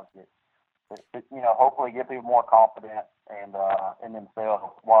the market. Hopefully get people more confident and in themselves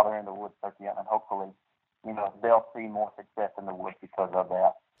while they're in the woods turkey hunting, and hopefully, they'll see more success in the woods because of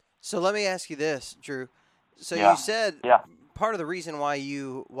that. So let me ask you this, Drew. So Yeah. you said Yeah. part of the reason why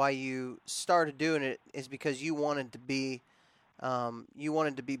you started doing it is because you wanted to be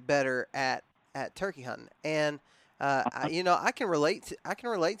better at turkey hunting, and I can relate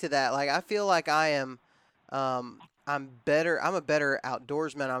to that. Like, I feel like I'm better. I'm a better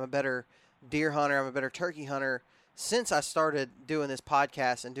outdoorsman. I'm a better deer hunter. I'm a better turkey hunter since I started doing this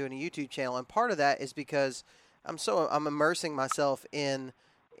podcast and doing a YouTube channel. And part of that is because I'm immersing myself in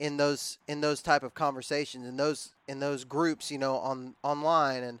those type of conversations, in those groups,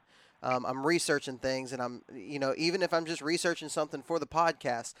 online, and I'm researching things, and I'm, even if I'm just researching something for the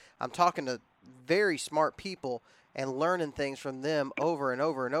podcast, I'm talking to very smart people and learning things from them over and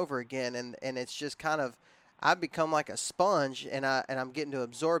over and over again, and it's just kind of, I've become like a sponge, and I'm getting to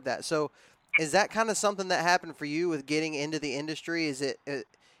absorb that. So is that kind of something that happened for you with getting into the industry? Is it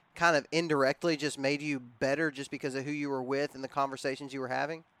kind of indirectly just made you better just because of who you were with and the conversations you were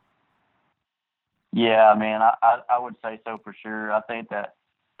having? Yeah, man, I would say so for sure. I think that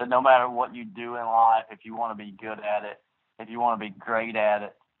no matter what you do in life, if you want to be good at it, if you want to be great at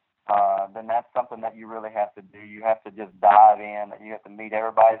it, then that's something that you really have to do. You have to just dive in. You have to meet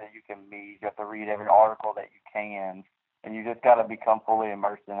everybody that you can meet. You have to read every article that you can. And you just got to become fully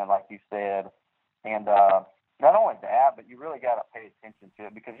immersed in it, like you said. And not only that, but you really got to pay attention to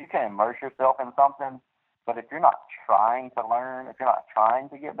it, because you can immerse yourself in something, but if you're not trying to learn, if you're not trying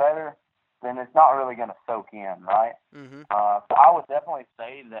to get better, then it's not really going to soak in, right? Mm-hmm. So I would definitely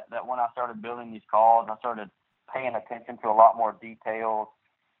say that when I started building these calls, I started paying attention to a lot more details.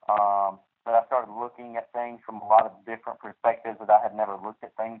 But I started looking at things from a lot of different perspectives that I had never looked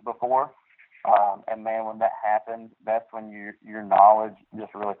at things before. And man, when that happened, that's when your knowledge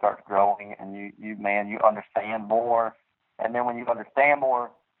just really starts growing, and you understand more. And then when you understand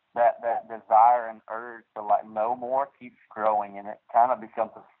more, that desire and urge to know more keeps growing, and it kind of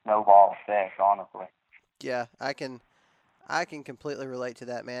becomes a snowball effect, honestly. Yeah, I can completely relate to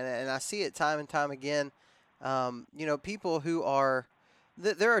that, man, and I see it time and time again. People who are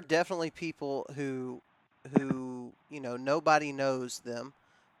there are definitely people who nobody knows them,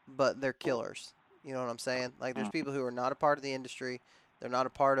 but they're killers. You know what I'm saying? Like, there's people who are not a part of the industry. They're not a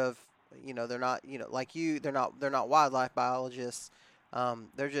part of, they're not, like you, they're not wildlife biologists.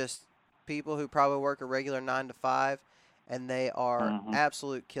 They're just people who probably work a regular 9 to 5, and they are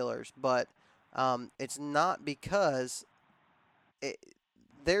absolute killers. But it's not because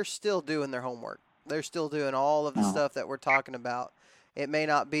they're still doing their homework. They're still doing all of the stuff that we're talking about. It may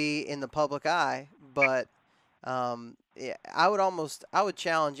not be in the public eye, but I would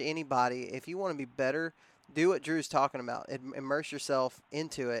challenge anybody, if you want to be better, do what Drew's talking about. Immerse yourself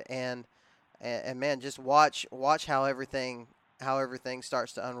into it, and man, just watch how everything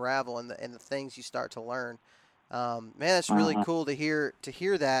starts to unravel, and the things you start to learn. Man, that's really cool to hear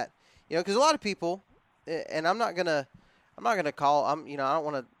that. Because a lot of people, and I'm not gonna call. I don't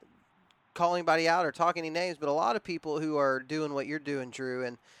want to call anybody out or talk any names, but a lot of people who are doing what you're doing, Drew,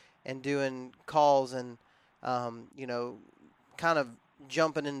 and doing calls and kind of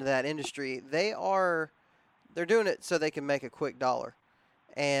jumping into that industry, they're doing it so they can make a quick dollar.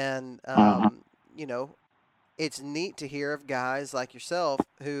 And it's neat to hear of guys like yourself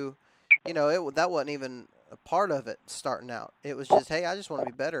who, that wasn't even a part of it starting out. It was just, hey, I just want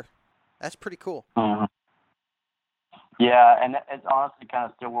to be better. That's pretty cool. Yeah, and it's honestly kind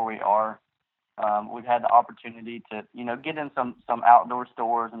of still where we are. We've had the opportunity to, get in some outdoor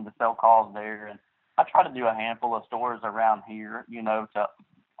stores and to sell calls there. And I try to do a handful of stores around here, to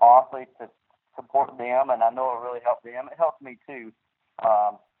honestly to support them. And I know it really helped them. It helps me too.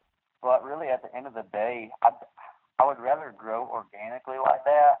 But really, at the end of the day, I would rather grow organically like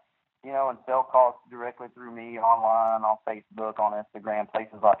that, and sell calls directly through me online, on Facebook, on Instagram,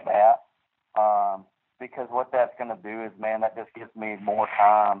 places like that. Because what that's going to do is, man, that just gives me more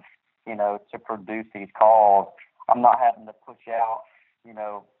time, to produce these calls. I'm not having to push out,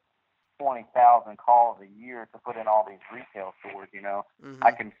 20,000 calls a year to put in all these retail stores. Mm-hmm.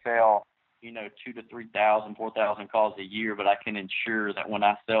 I can sell, 2,000 to 3,000, 4,000 calls a year, but I can ensure that when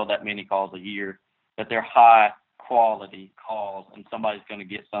I sell that many calls a year, that they're high quality calls and somebody's going to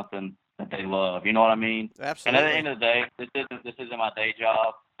get something that they love. You know what I mean? Absolutely. And at the end of the day, this isn't my day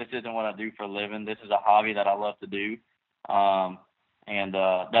job. This isn't what I do for a living. This is a hobby that I love to do. And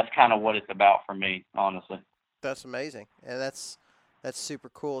that's kind of what it's about for me, honestly. That's amazing. And that's super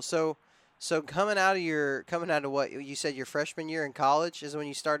cool. So coming out of what you said, your freshman year in college is when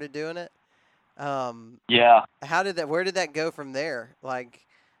you started doing it. Yeah. Where did that go from there? Like,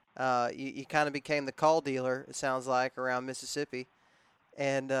 you kind of became the call dealer, it sounds like, around Mississippi.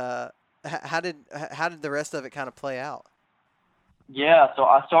 And how did the rest of it kind of play out? Yeah, so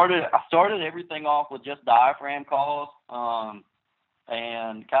I started everything off with just diaphragm calls,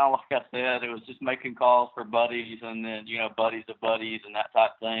 and kind of like I said, it was just making calls for buddies, and then buddies of buddies and that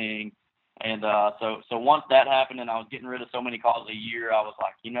type thing. And so once that happened, and I was getting rid of so many calls a year, I was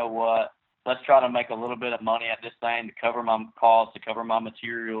like, you know what? Let's try to make a little bit of money at this thing to cover my costs, to cover my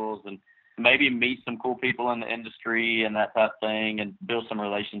materials, and maybe meet some cool people in the industry and that type of thing, and build some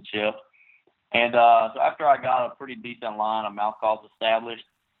relationships. And so after I got a pretty decent line of mouth calls established,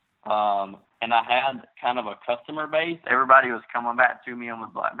 and I had kind of a customer base, everybody was coming back to me and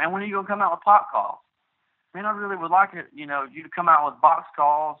was like, man, when are you going to come out with pot calls? Man, I really would like it, you to come out with box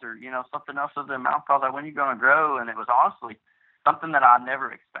calls or, something else other than mouth calls. Like, when are you going to grow? And it was honestly something that I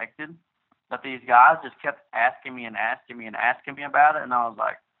never expected, that these guys just kept asking me about it. And I was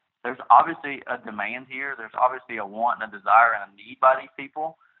like, there's obviously a demand here. There's obviously a want and a desire and a need by these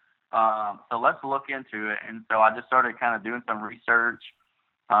people. So let's look into it. And so I just started kind of doing some research,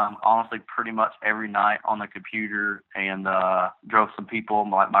 honestly, pretty much every night on the computer, and drove some people,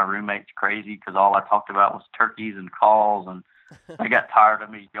 like my roommates, crazy because all I talked about was turkeys and calls, and they got tired of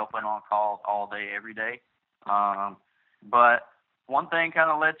me yelping on calls all day, every day. But one thing kind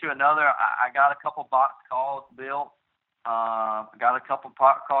of led to another. I got a couple box calls built, got a couple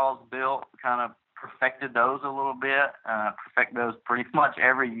pot calls built, kind of perfected those a little bit, perfect those pretty much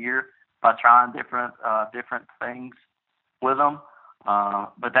every year by trying different things with them.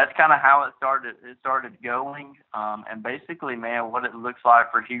 But that's kind of how it started. It started going, and basically, man, what it looks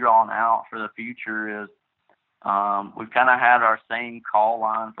like for here on out for the future is we've kind of had our same call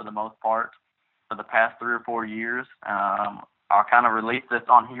line for the most part for the past 3 or 4 years. I'll kind of release this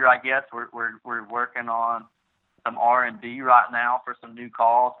on here, I guess. We're working on some R&D right now for some new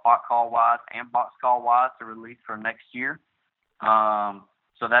calls, pot call wise and box call wise, to release for next year.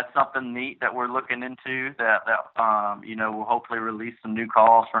 So that's something neat that we're looking into. That we'll hopefully release some new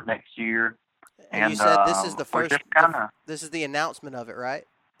calls for next year. And you said this is the first. This is the announcement of it, right?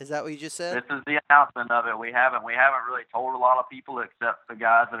 Is that what you just said? This is the announcement of it. We haven't really told a lot of people except the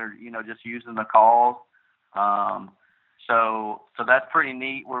guys that are just using the calls. So that's pretty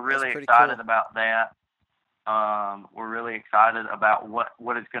neat. We're really excited about that. We're really excited about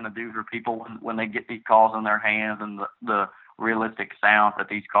what it's going to do for people when they get these calls in their hands, and the realistic sound that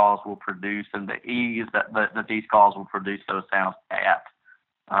these calls will produce, and the ease that these calls will produce those sounds at.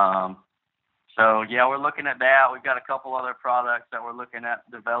 So yeah, we're looking at that. We've got a couple other products that we're looking at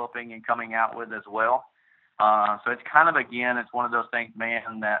developing and coming out with as well. So it's kind of, again, it's one of those things,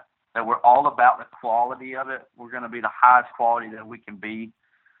 man, that we're all about the quality of it. We're going to be the highest quality that we can be.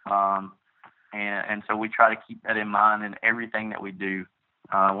 And so we try to keep that in mind in everything that we do.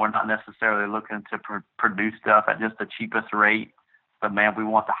 We're not necessarily looking to produce stuff at just the cheapest rate, but man, we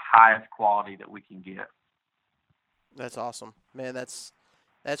want the highest quality that we can get. That's awesome, man. That's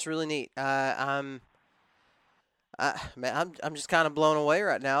really neat. I'm just kind of blown away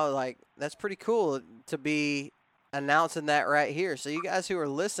right now. Like, that's pretty cool to be announcing that right here. So you guys who are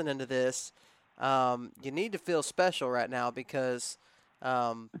listening to this, you need to feel special right now, because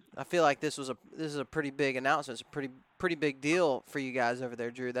I feel like this is a pretty big announcement. It's a pretty big deal for you guys over there,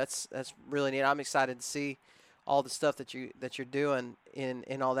 Drew. That's really neat. I'm excited to see all the stuff that you're doing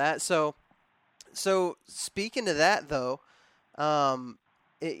in all that. So speaking to that though,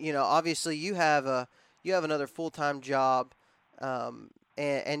 obviously you have another full-time job,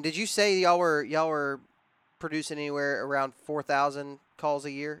 and did you say y'all were producing anywhere around 4,000 calls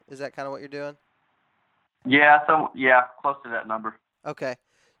a year? Is that kind of what you're doing? Yeah. So yeah, close to that number. Okay.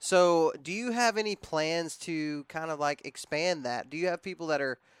 So do you have any plans to kind of like expand that? Do you have people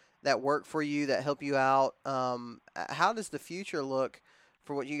that work for you, that help you out? How does the future look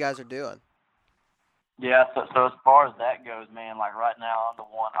for what you guys are doing? Yeah, so as far as that goes, man, like right now I'm the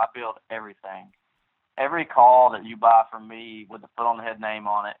one, I build everything. Every call that you buy from me with the Foot on the Head name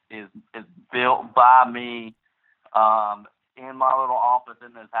on it is built by me, in my little office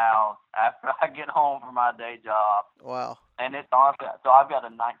in this house after I get home from my day job. Wow. And it's honestly, so I've got a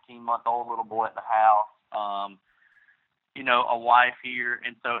 19-month-old little boy at the house, a wife here,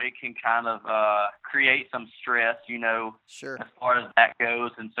 and so it can kind of create some stress, Sure. as far as that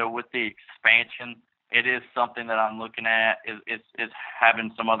goes. And so with the expansion, it is something that I'm looking at is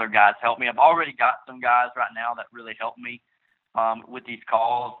having some other guys help me. I've already got some guys right now that really help me with these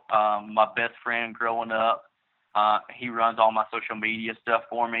calls. My best friend growing up, he runs all my social media stuff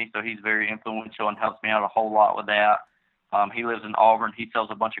for me, so he's very influential and helps me out a whole lot with that. He lives in Auburn. He sells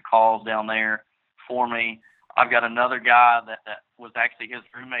a bunch of calls down there for me. I've got another guy that was actually his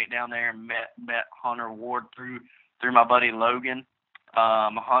roommate down there and met Hunter Ward through my buddy Logan.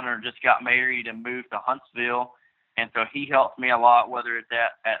 Hunter just got married and moved to Huntsville, and so he helps me a lot, whether it's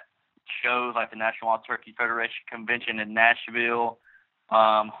at shows like the National Wild Turkey Federation Convention in Nashville.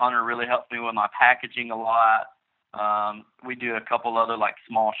 Hunter really helps me with my packaging a lot. We do a couple other like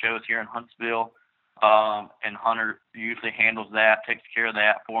small shows here in Huntsville, and Hunter usually handles that, takes care of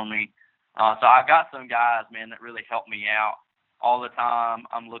that for me. So I got some guys, man, that really help me out all the time.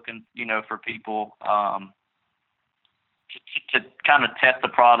 I'm looking, for people to kind of test the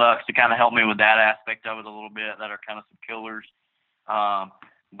products, to kind of help me with that aspect of it a little bit, that are kind of some killers.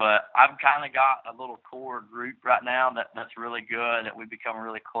 But I've kind of got a little core group right now that's really good, that we've become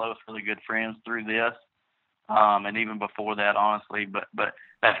really close, really good friends through this. And even before that, honestly, but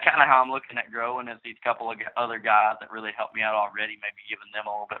that's kind of how I'm looking at growing, is these couple of other guys that really helped me out already, maybe giving them a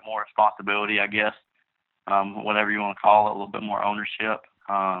little bit more responsibility, I guess, whatever you want to call it, a little bit more ownership.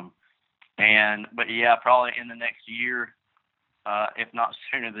 But yeah, probably in the next year, if not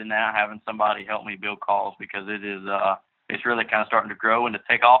sooner than that, having somebody help me build calls, because it's really kind of starting to grow and to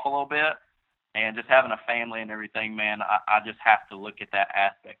take off a little bit, and just having a family and everything, man, I just have to look at that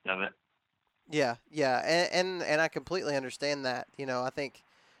aspect of it. Yeah, and I completely understand that. I think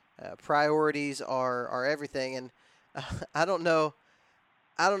priorities are everything, and I don't know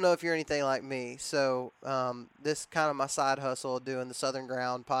if you're anything like me. So this kind of my side hustle, doing the Southern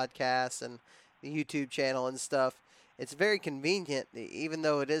Ground podcast and the YouTube channel and stuff. It's very convenient, even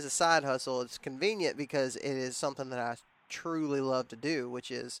though it is a side hustle. It's convenient because it is something that I truly love to do,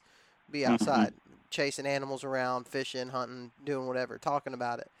 which is be outside, chasing animals around, fishing, hunting, doing whatever, talking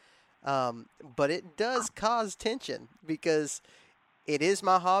about it. But it does cause tension, because it is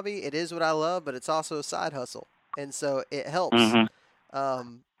my hobby. It is what I love, but it's also a side hustle. And so it helps.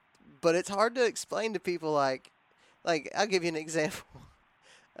 But it's hard to explain to people, like I'll give you an example.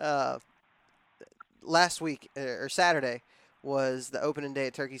 Last week or Saturday was the opening day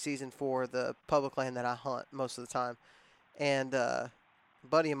of turkey season for the public land that I hunt most of the time. And, a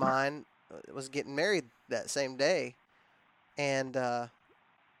buddy of mine was getting married that same day. And,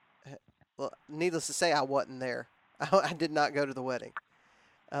 well, needless to say, I wasn't there. I did not go to the wedding.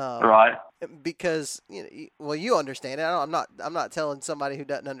 Right. Because you understand it. I'm not telling somebody who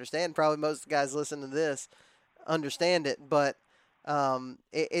doesn't understand. Probably most of the guys listening to this understand it, but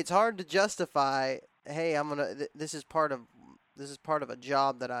it's hard to justify. Hey, this is part of a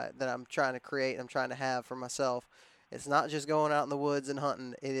job that I'm trying to create. I'm trying to have for myself. It's not just going out in the woods and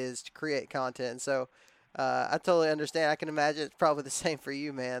hunting. It is to create content. And so. I totally understand. I can imagine it's probably the same for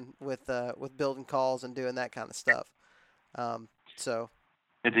you, man, with building calls and doing that kind of stuff. So.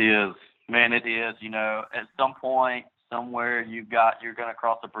 It is, man. It is. At some point, somewhere, you're going to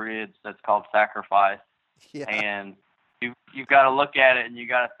cross a bridge that's called sacrifice. Yeah. And you've got to look at it and you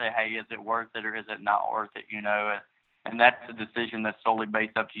got to say, hey, is it worth it or is it not worth it? And that's a decision that's solely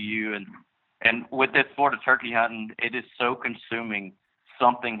based up to you. And with this sport of turkey hunting, it is so consuming.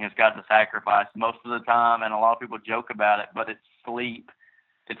 Something has got to sacrifice most of the time, and a lot of people joke about it, but it's sleep,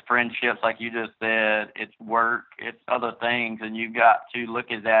 it's friendships, like you just said, it's work, it's other things, and you've got to look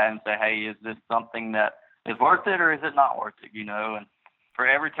at that and say, hey, is this something that is worth it or is it not worth it? And for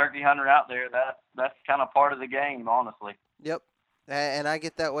every turkey hunter out there, that's kind of part of the game, honestly. Yep, and I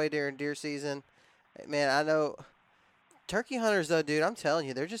get that way during deer season. Man, I know turkey hunters, though, dude, I'm telling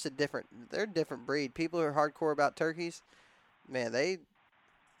you, they're just a different breed. People who are hardcore about turkeys, man,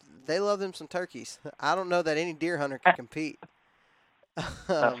 they love them some turkeys. I don't know that any deer hunter can compete.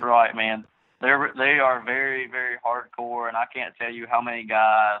 That's right, man. They are very, very hardcore, and I can't tell you how many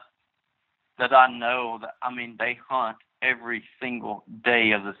guys that I know that, they hunt every single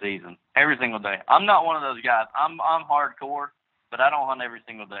day of the season. Every single day. I'm not one of those guys. I'm hardcore, but I don't hunt every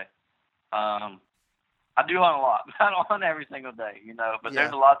single day. I do hunt a lot, but I don't hunt every single day, But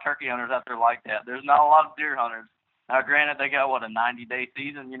There's a lot of turkey hunters out there like that. There's not a lot of deer hunters. Now, granted, they got, a 90-day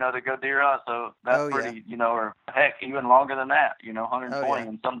season, to go deer hunt, so that's pretty, or heck, even longer than that, 120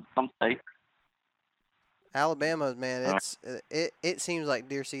 in some states. Alabama, man, it seems like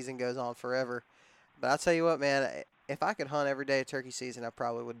deer season goes on forever. But I'll tell you what, man, if I could hunt every day of turkey season, I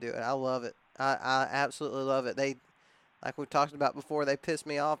probably would do it. I love it. I absolutely love it. They, like we talked about before, they piss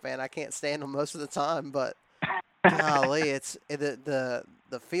me off, man. I can't stand them most of the time, but golly, it's the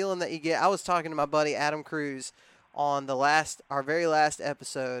feeling that you get. I was talking to my buddy Adam Cruz on our very last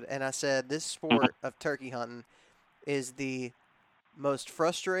episode, and I said this sport of turkey hunting is the most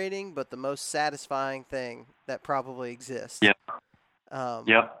frustrating but the most satisfying thing that probably exists. Yep.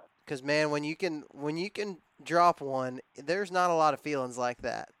 Yep. Because man, when you can drop one, there's not a lot of feelings like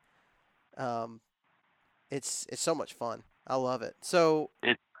that. It's so much fun. I love it. So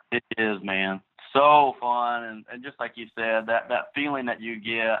it is, man. So fun, and just like you said, that feeling that you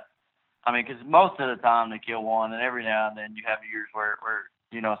get. I mean, because most of the time they kill one, and every now and then you have years where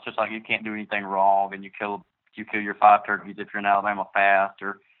it's just like you can't do anything wrong, and you kill your 5 turkeys if you're in Alabama fast,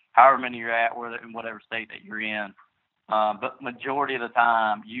 or however many you're at, in whatever state that you're in. But majority of the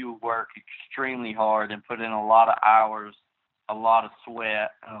time, you work extremely hard and put in a lot of hours, a lot of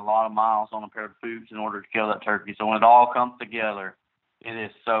sweat, and a lot of miles on a pair of boots in order to kill that turkey. So when it all comes together, it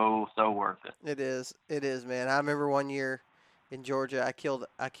is so worth it. It is, man. I remember one year in Georgia, I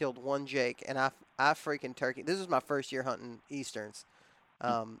killed one Jake, and I freaking turkey. This was my first year hunting Easterns,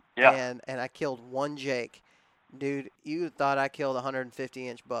 and I killed one Jake. Dude, you thought I killed a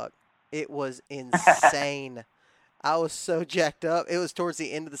 150-inch buck. It was insane. I was so jacked up. It was towards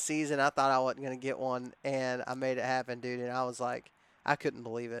the end of the season. I thought I wasn't going to get one, and I made it happen, dude. And I was like, I couldn't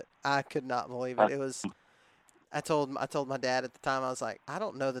believe it. I could not believe it. It was. I told my dad at the time, I was like, I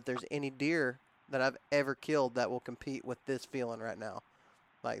don't know that there's any deer that I've ever killed that will compete with this feeling right now.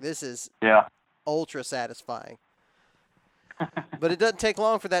 Like, this is ultra satisfying. But it doesn't take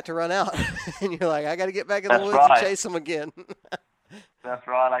long for that to run out. And you're like, I got to get back in the woods and chase them again. That's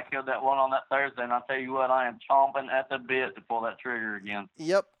right. I killed that one on that Thursday, and I'll tell you what, I am chomping at the bit to pull that trigger again.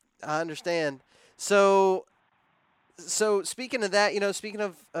 Yep, I understand. So speaking of that, speaking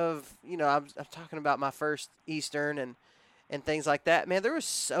of I'm talking about my first Eastern and things like that. Man, there were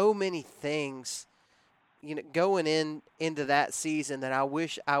so many things, going into that season that I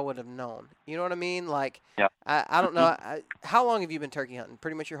wish I would have known. You know what I mean? Like, I don't know. How long have you been turkey hunting?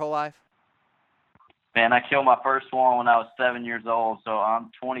 Pretty much your whole life? Man, I killed my first one when I was 7 years old, so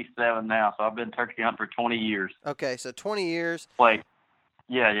I'm 27 now. So I've been turkey hunting for 20 years. Okay, so 20 years. Wait.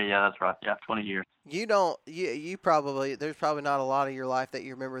 Yeah, that's right. Yeah, 20 years. You probably, there's probably not a lot of your life that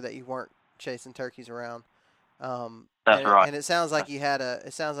you remember that you weren't chasing turkeys around. That's right. And it sounds like you have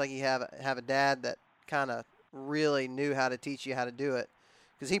a dad that kind of really knew how to teach you how to do it,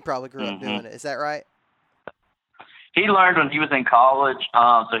 because he probably grew up doing it. Is that right? He learned when he was in college,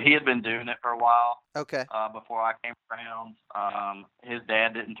 so he had been doing it for a while. Okay. Before I came around, his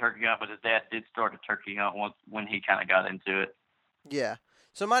dad didn't turkey hunt, but his dad did start a turkey hunt when he kind of got into it. Yeah.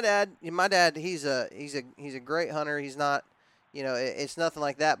 So my dad, he's a great hunter. He's not, it's nothing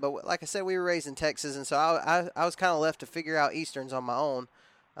like that. But like I said, we were raised in Texas, and so I was kind of left to figure out Easterns on my own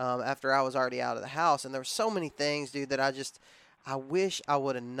after I was already out of the house. And there were so many things, dude, that I wish I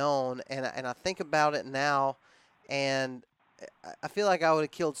would have known. And I think about it now, and I feel like I would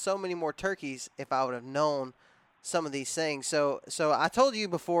have killed so many more turkeys if I would have known some of these things. So I told you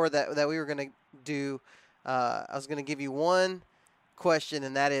before that we were going to do. I was going to give you one question,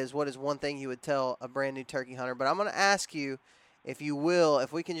 and that is, what is one thing you would tell a brand new turkey hunter? But I'm going to ask you, if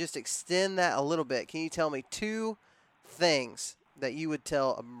we can just extend that a little bit. Can you tell me 2 things that you would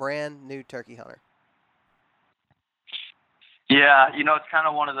tell a brand new turkey hunter? Yeah, it's kind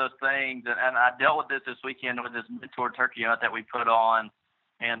of one of those things, and I dealt with this weekend with this mentor turkey hunt that we put on,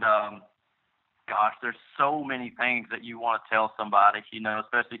 and gosh, there's so many things that you want to tell somebody,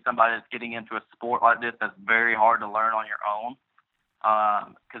 especially somebody that's getting into a sport like this that's very hard to learn on your own.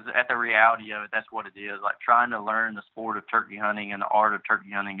 Because at the reality of it, that's what it is. Like, trying to learn the sport of turkey hunting and the art of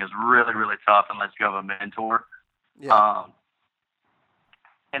turkey hunting is really, really tough unless you have a mentor. Yeah.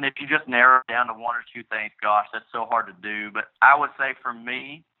 And if you just narrow it down to 1 or 2 things, gosh, that's so hard to do. But I would say for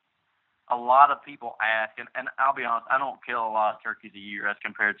me, a lot of people ask, and I'll be honest, I don't kill a lot of turkeys a year as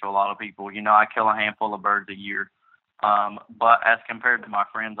compared to a lot of people. I kill a handful of birds a year. But as compared to my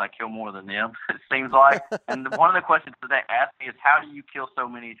friends, I kill more than them, it seems like. And one of the questions that they ask me is, how do you kill so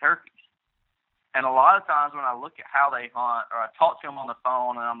many turkeys? And a lot of times when I look at how they hunt, or I talk to them on the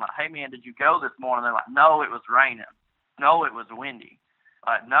phone, and I'm like, hey, man, did you go this morning? They're like, no, it was raining. No, it was windy.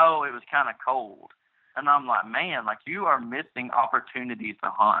 No, it was kind of cold. And I'm like, man, you are missing opportunities to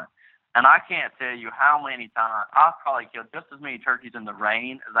hunt. And I can't tell you how many times I've probably killed just as many turkeys in the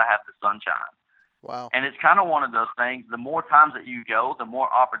rain as I have the sunshine. Wow. And it's kind of one of those things, the more times that you go, the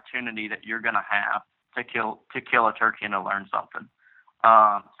more opportunity that you're going to have to kill a turkey and to learn something.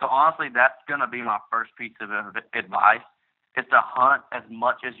 So honestly, that's going to be my first piece of advice, is to hunt as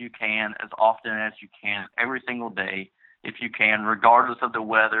much as you can, as often as you can, every single day, if you can, regardless of the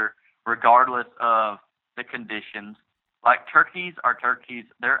weather, regardless of the conditions. Like, turkeys are turkeys.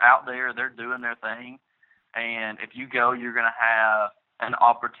 They're out there. They're doing their thing. And if you go, you're going to have an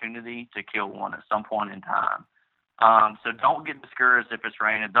opportunity to kill one at some point in time. So don't get discouraged if it's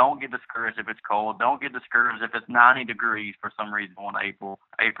raining. Don't get discouraged if it's cold. Don't get discouraged if it's 90 degrees for some reason in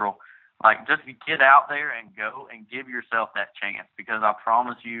April. Like, just get out there and go and give yourself that chance, because I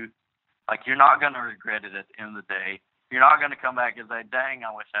promise you, like, you're not going to regret it at the end of the day. You're not going to come back and say, dang,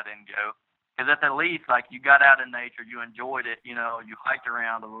 I wish I didn't go. Because at the least, like, you got out in nature, you enjoyed it, you hiked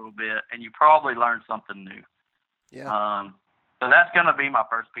around a little bit, and you probably learned something new. Yeah. So that's going to be my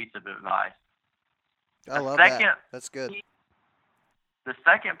first piece of advice. I love that. That's good. The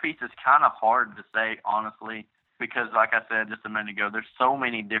second piece is kind of hard to say, honestly, because, like I said just a minute ago, there's so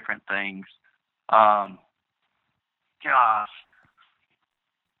many different things. Gosh.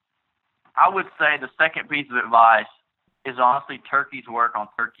 I would say the second piece of advice is honestly turkeys work on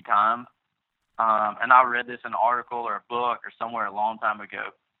turkey time. And I read this in an article or a book or somewhere a long time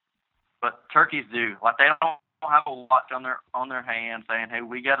ago. But turkeys do. Like, they don't have a watch on their hand saying, hey,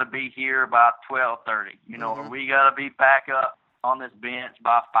 we got to be here by 12:30, or we got to be back up on this bench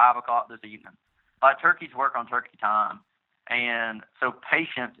by 5 o'clock this evening. Like, turkeys work on turkey time. And so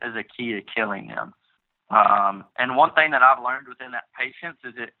patience is a key to killing them. And one thing that I've learned within that patience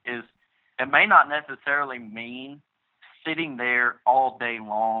is it may not necessarily mean sitting there all day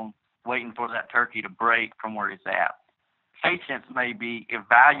long waiting for that turkey to break from where it's at. Patience may be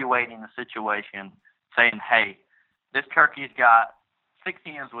evaluating the situation, saying, hey, this turkey's got 6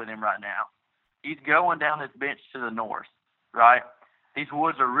 hens with him right now. He's going down this bench to the north, right? These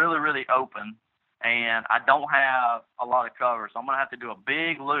woods are really, really open, and I don't have a lot of cover, so I'm going to have to do a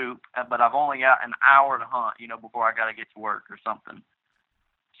big loop, but I've only got an hour to hunt, before I got to get to work or something.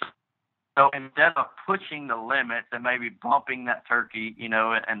 So instead of pushing the limits and maybe bumping that turkey,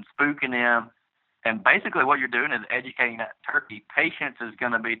 and spooking him, and basically what you're doing is educating that turkey. Patience is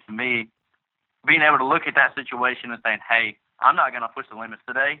going to be, to me, being able to look at that situation and saying, hey, I'm not going to push the limits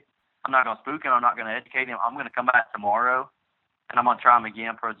today. I'm not going to spook him. I'm not going to educate him. I'm going to come back tomorrow, and I'm going to try him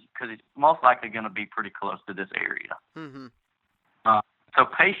again because he's most likely going to be pretty close to this area. Mm-hmm. So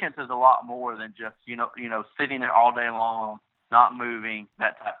patience is a lot more than just, sitting there all day long, not moving,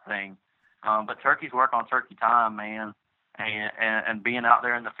 that type of thing. But turkeys work on turkey time, man, and being out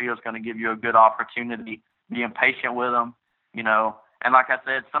there in the field is going to give you a good opportunity, being patient with them, And like I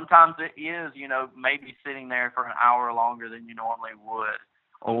said, sometimes it is, maybe sitting there for an hour longer than you normally would.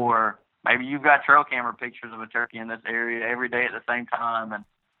 Or maybe you've got trail camera pictures of a turkey in this area every day at the same time, and,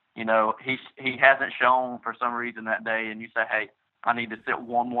 he hasn't shown for some reason that day, and you say, hey, I need to sit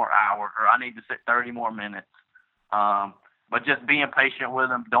 1 more hour, or I need to sit 30 more minutes. But just being patient with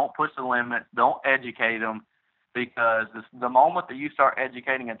them, don't push the limits, don't educate them, because the moment that you start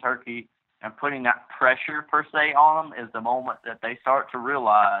educating a turkey and putting that pressure, per se, on them is the moment that they start to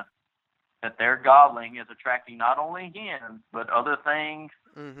realize that their gobbling is attracting not only hens, but other things,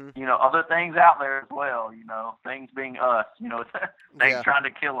 other things out there as well, things being us, things trying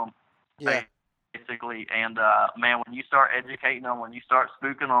to kill them, basically. And, man, when you start educating them, when you start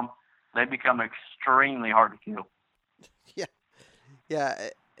spooking them, they become extremely hard to kill. Yeah.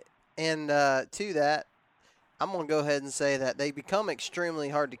 And to that, I'm going to go ahead and say that they become extremely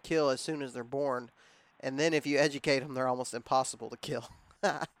hard to kill as soon as they're born. And then if you educate them, they're almost impossible to kill.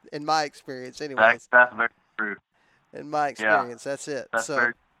 In my experience, anyways. That's very true. In my experience, that's it.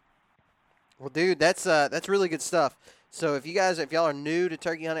 Well, dude, that's really good stuff. So if y'all are new to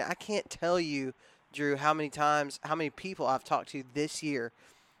turkey hunting, I can't tell you, Drew, how many people I've talked to this year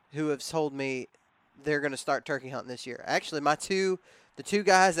who have told me they're going to start turkey hunting this year. Actually, the two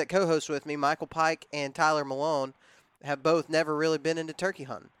guys that co-host with me, Michael Pike and Tyler Malone, have both never really been into turkey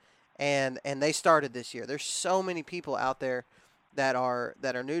hunting, and they started this year. There's so many people out there that are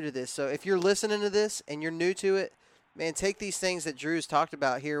new to this. So if you're listening to this and you're new to it, man, take these things that Drew's talked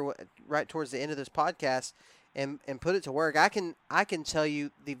about here right towards the end of this podcast and put it to work. I can tell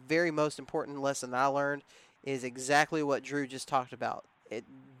you the very most important lesson that I learned is exactly what Drew just talked about.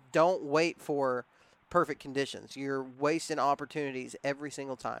 Don't wait for perfect conditions. You're wasting opportunities every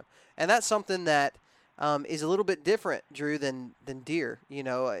single time. And that's something that is a little bit different, Drew, than deer.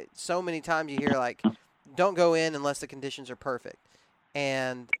 So many times you hear, like, don't go in unless the conditions are perfect.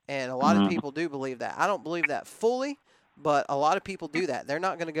 And a lot of people do believe that. I don't believe that fully, but a lot of people do that. They're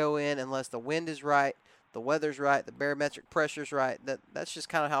not going to go in unless the wind is right, the weather's right, the barometric pressure's right. That's just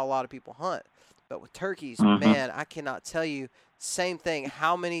kind of how a lot of people hunt. But with turkeys, Mm-hmm. man, I cannot tell you, same thing,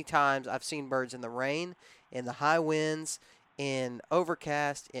 how many times I've seen birds in the rain, in the high winds, in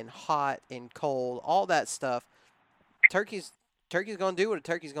overcast, in hot, in cold, all that stuff. Turkey's going to do what a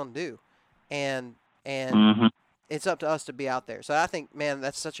turkey's going to do. And Mm-hmm. it's up to us to be out there. So I think, man,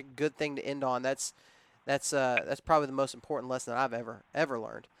 that's such a good thing to end on. That's probably the most important lesson that I've ever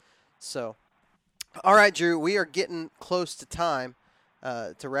learned. So, all right, Drew, we are getting close to time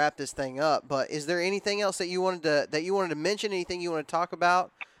to wrap this thing up. But is there anything else that you wanted to mention? Anything you want to talk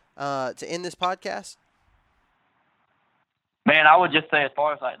about to end this podcast? Man, I would just say, as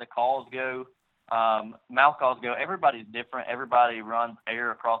far as like the calls go, mouth calls go, everybody's different. Everybody runs air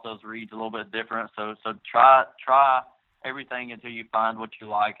across those reeds a little bit different. So try everything until you find what you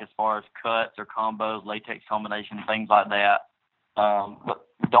like as far as cuts or combos, latex combinations, things like that. But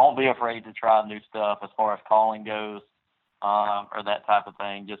don't be afraid to try new stuff as far as calling goes, or that type of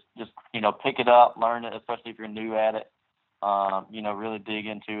thing. Just pick it up, learn it, especially if you're new at it. Really dig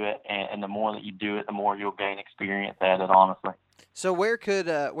into it, and the more that you do it, the more you'll gain experience at it, honestly. So where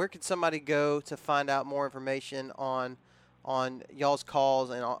could somebody go to find out more information on y'all's calls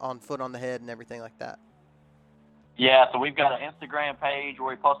and on Foot on the Head and everything like that? Yeah, so we've got an Instagram page where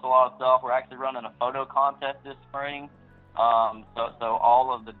we post a lot of stuff. We're actually running a photo contest this spring. So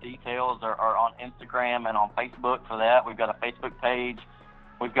all of the details are on Instagram and on Facebook for that. We've got a Facebook page.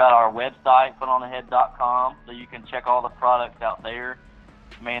 We've got our website, footonthehead.com, so you can check all the products out there.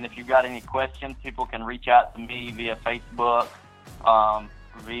 Man, if you've got any questions, people can reach out to me via Facebook,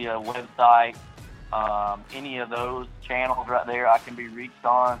 via website, any of those channels right there I can be reached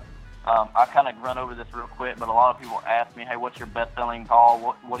on. I kind of run over this real quick, but a lot of people ask me, hey, what's your best-selling call?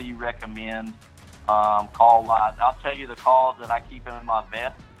 What do you recommend call-wise? I'll tell you the calls that I keep in my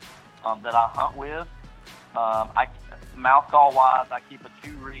vest that I hunt with. Mouth call-wise, I keep a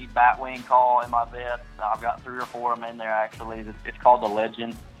 2-reed batwing call in my vest. I've got 3 or 4 of them in there, actually. It's called the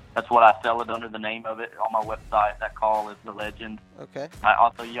Legend. That's what I sell it under the name of it on my website. That call is the Legend. Okay. I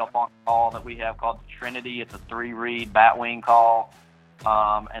also yelp on a call that we have called the Trinity. It's a 3-reed batwing call.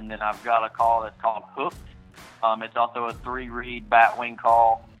 And then I've got a call that's called Hooked. It's also a 3-reed batwing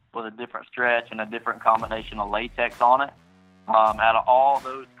call with a different stretch and a different combination of latex on it. Out of all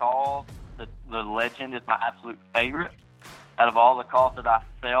those calls, the Legend is my absolute favorite. Out of all the calls that I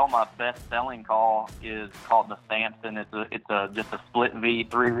sell, my best-selling call is called the Samson. It's just a split V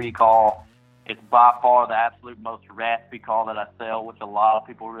 3-reed call. It's by far the absolute most raspy call that I sell, which a lot of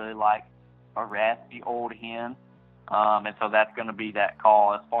people really like, a raspy old hen. And so that's going to be that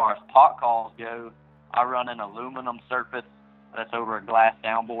call. As far as pot calls go, I run an aluminum surface that's over a glass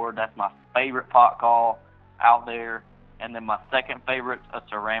downboard. That's my favorite pot call out there. And then my second favorite's a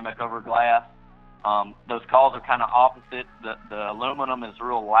ceramic over glass. Those calls are kind of opposite. The aluminum is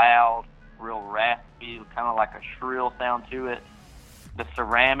real loud, real raspy, kind of like a shrill sound to it. The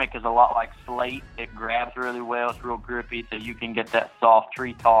ceramic is a lot like slate. It grabs really well. It's real grippy, so you can get that soft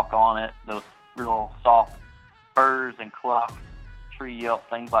tree talk on it, those real soft purrs and clucks, tree yelps,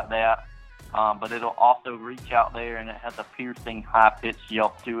 things like that. But it'll also reach out there, and it has a piercing, high-pitched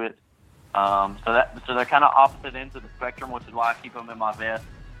yelp to it. So they're kind of opposite ends of the spectrum, which is why I keep them in my vest.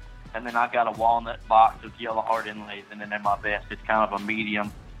 And then I've got a walnut box with yellow heart inlays, and then in my vest it's kind of a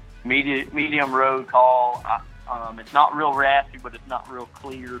medium road call. It's not real raspy, but it's not real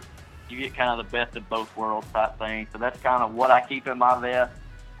clear. You get kind of the best of both worlds type thing. So that's kind of what I keep in my vest.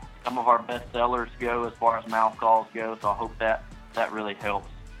 Some of our best sellers go as far as mouth calls go, so I hope that really helps.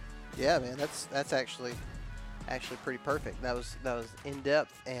 Yeah, man, that's actually pretty perfect. That was in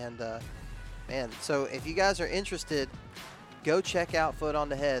depth, and man, so if you guys are interested, go check out Foot on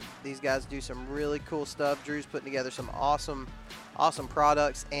the Head. These guys do some really cool stuff. Drew's putting together some awesome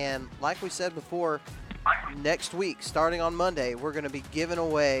products, and like we said before, next week, starting on Monday, we're going to be giving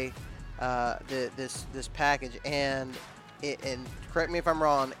away this package, and correct me if I'm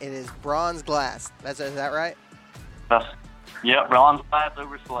wrong, it is bronze glass. Is that right? Yeah, bronze glass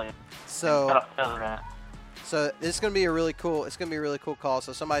over slate. So got a feather in it. So this is going to be a really cool call.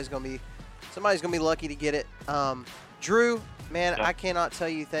 So somebody's going to be lucky to get it. Drew, man, I cannot tell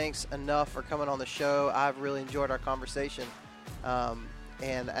you thanks enough for coming on the show. I've really enjoyed our conversation,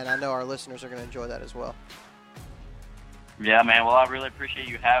 and I know our listeners are going to enjoy that as well. Yeah, man. Well, I really appreciate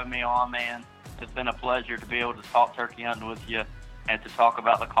you having me on, man. It's been a pleasure to be able to talk turkey hunting with you and to talk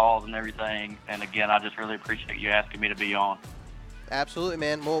about the calls and everything. And again, I just really appreciate you asking me to be on. Absolutely,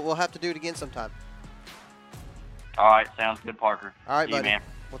 man. We'll have to do it again sometime. All right, sounds good, Parker. All right, See buddy. you, man.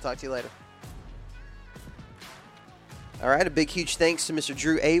 We'll talk to you later. All right, a big, huge thanks to Mr.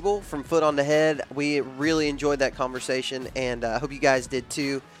 Drew Abel from Foot on the Head. We really enjoyed that conversation, and I hope you guys did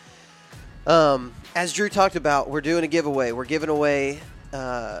too. As Drew talked about, we're doing a giveaway. We're giving away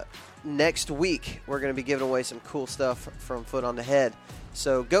next week. We're going to be giving away some cool stuff from Foot on the Head.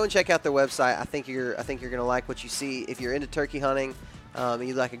 So go and check out their website. I think you're going to like what you see. If you're into turkey hunting, and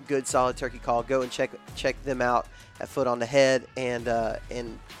you like a good solid turkey call, go and check them out at Foot on the Head. And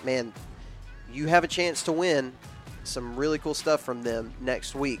man, you have a chance to win some really cool stuff from them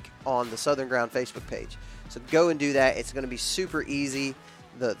next week on the Southern Ground Facebook page. So go and do that. It's going to be super easy.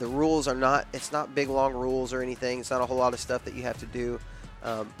 The rules are not, it's not big, long rules or anything. It's not a whole lot of stuff that you have to do.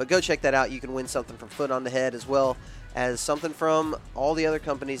 But go check that out. You can win something from Foot on the Head as well as something from all the other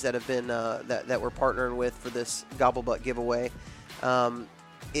companies that have been that we're partnering with for this Gobble Butt giveaway.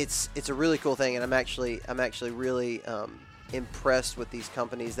 It's a really cool thing, and I'm actually really impressed with these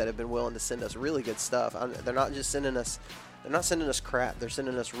companies that have been willing to send us really good stuff. They're not sending us crap. They're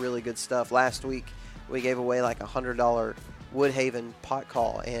sending us really good stuff. Last week we gave away like $100 Woodhaven pot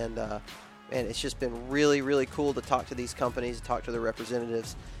call, and it's just been really, really cool to talk to these companies, talk to their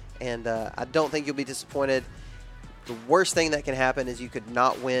representatives, and I don't think you'll be disappointed. The worst thing that can happen is you could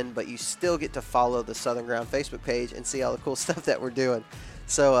not win, but you still get to follow the Southern Ground Facebook page and see all the cool stuff that we're doing.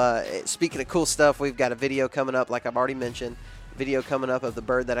 So speaking of cool stuff, we've got a video coming up, like I've already mentioned, video coming up of the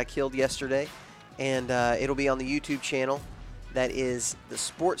bird that I killed yesterday, and it'll be on the YouTube channel. That is the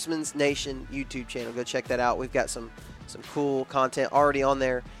Sportsman's Nation YouTube channel. Go check that out. We've got some cool content already on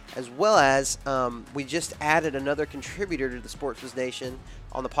there, as well as we just added another contributor to the Sportsman's Nation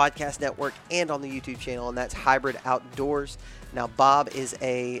on the podcast network and on the YouTube channel, and that's Hybrid Outdoors. Now, Bob is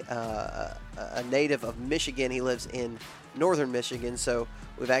a native of Michigan. He lives in northern Michigan, so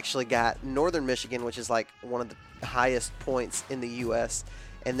we've actually got northern Michigan, which is like one of the highest points in the U.S.,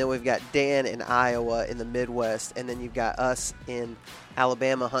 and then we've got Dan in Iowa in the Midwest, and then you've got us in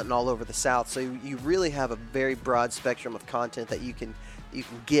Alabama hunting all over the South. So you really have a very broad spectrum of content that you can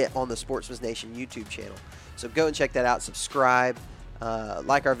get on the Sportsman's Nation YouTube channel. So go and check that out. Subscribe,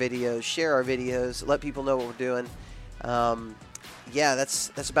 like our videos, share our videos, let people know what we're doing. Yeah,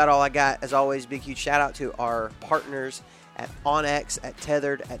 that's about all I got. As always, big huge shout out to our partners at OnX, at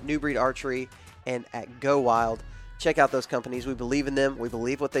Tethered, at New Breed Archery, and at Go Wild. Check out those companies. We believe in them. We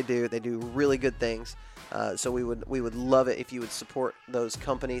believe what they do. They do really good things. So we would love it if you would support those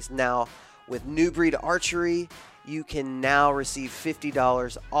companies. Now, with New Breed Archery, you can now receive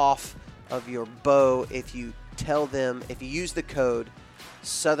 $50 off of your bow if you use the code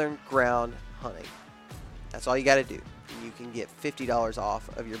Southern Ground Hunting. That's all you got to do. You can get $50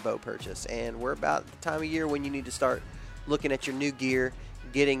 off of your bow purchase. And we're about the time of year when you need to start looking at your new gear,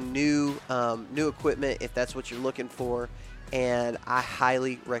 getting new equipment if that's what you're looking for, and I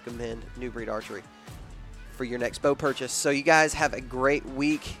highly recommend New Breed Archery for your next bow purchase. So you guys have a great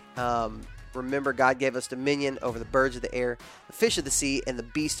week. Remember, God gave us dominion over the birds of the air, the fish of the sea, and the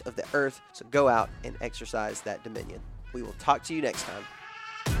beasts of the earth. So go out and exercise that dominion. We will talk to you next time.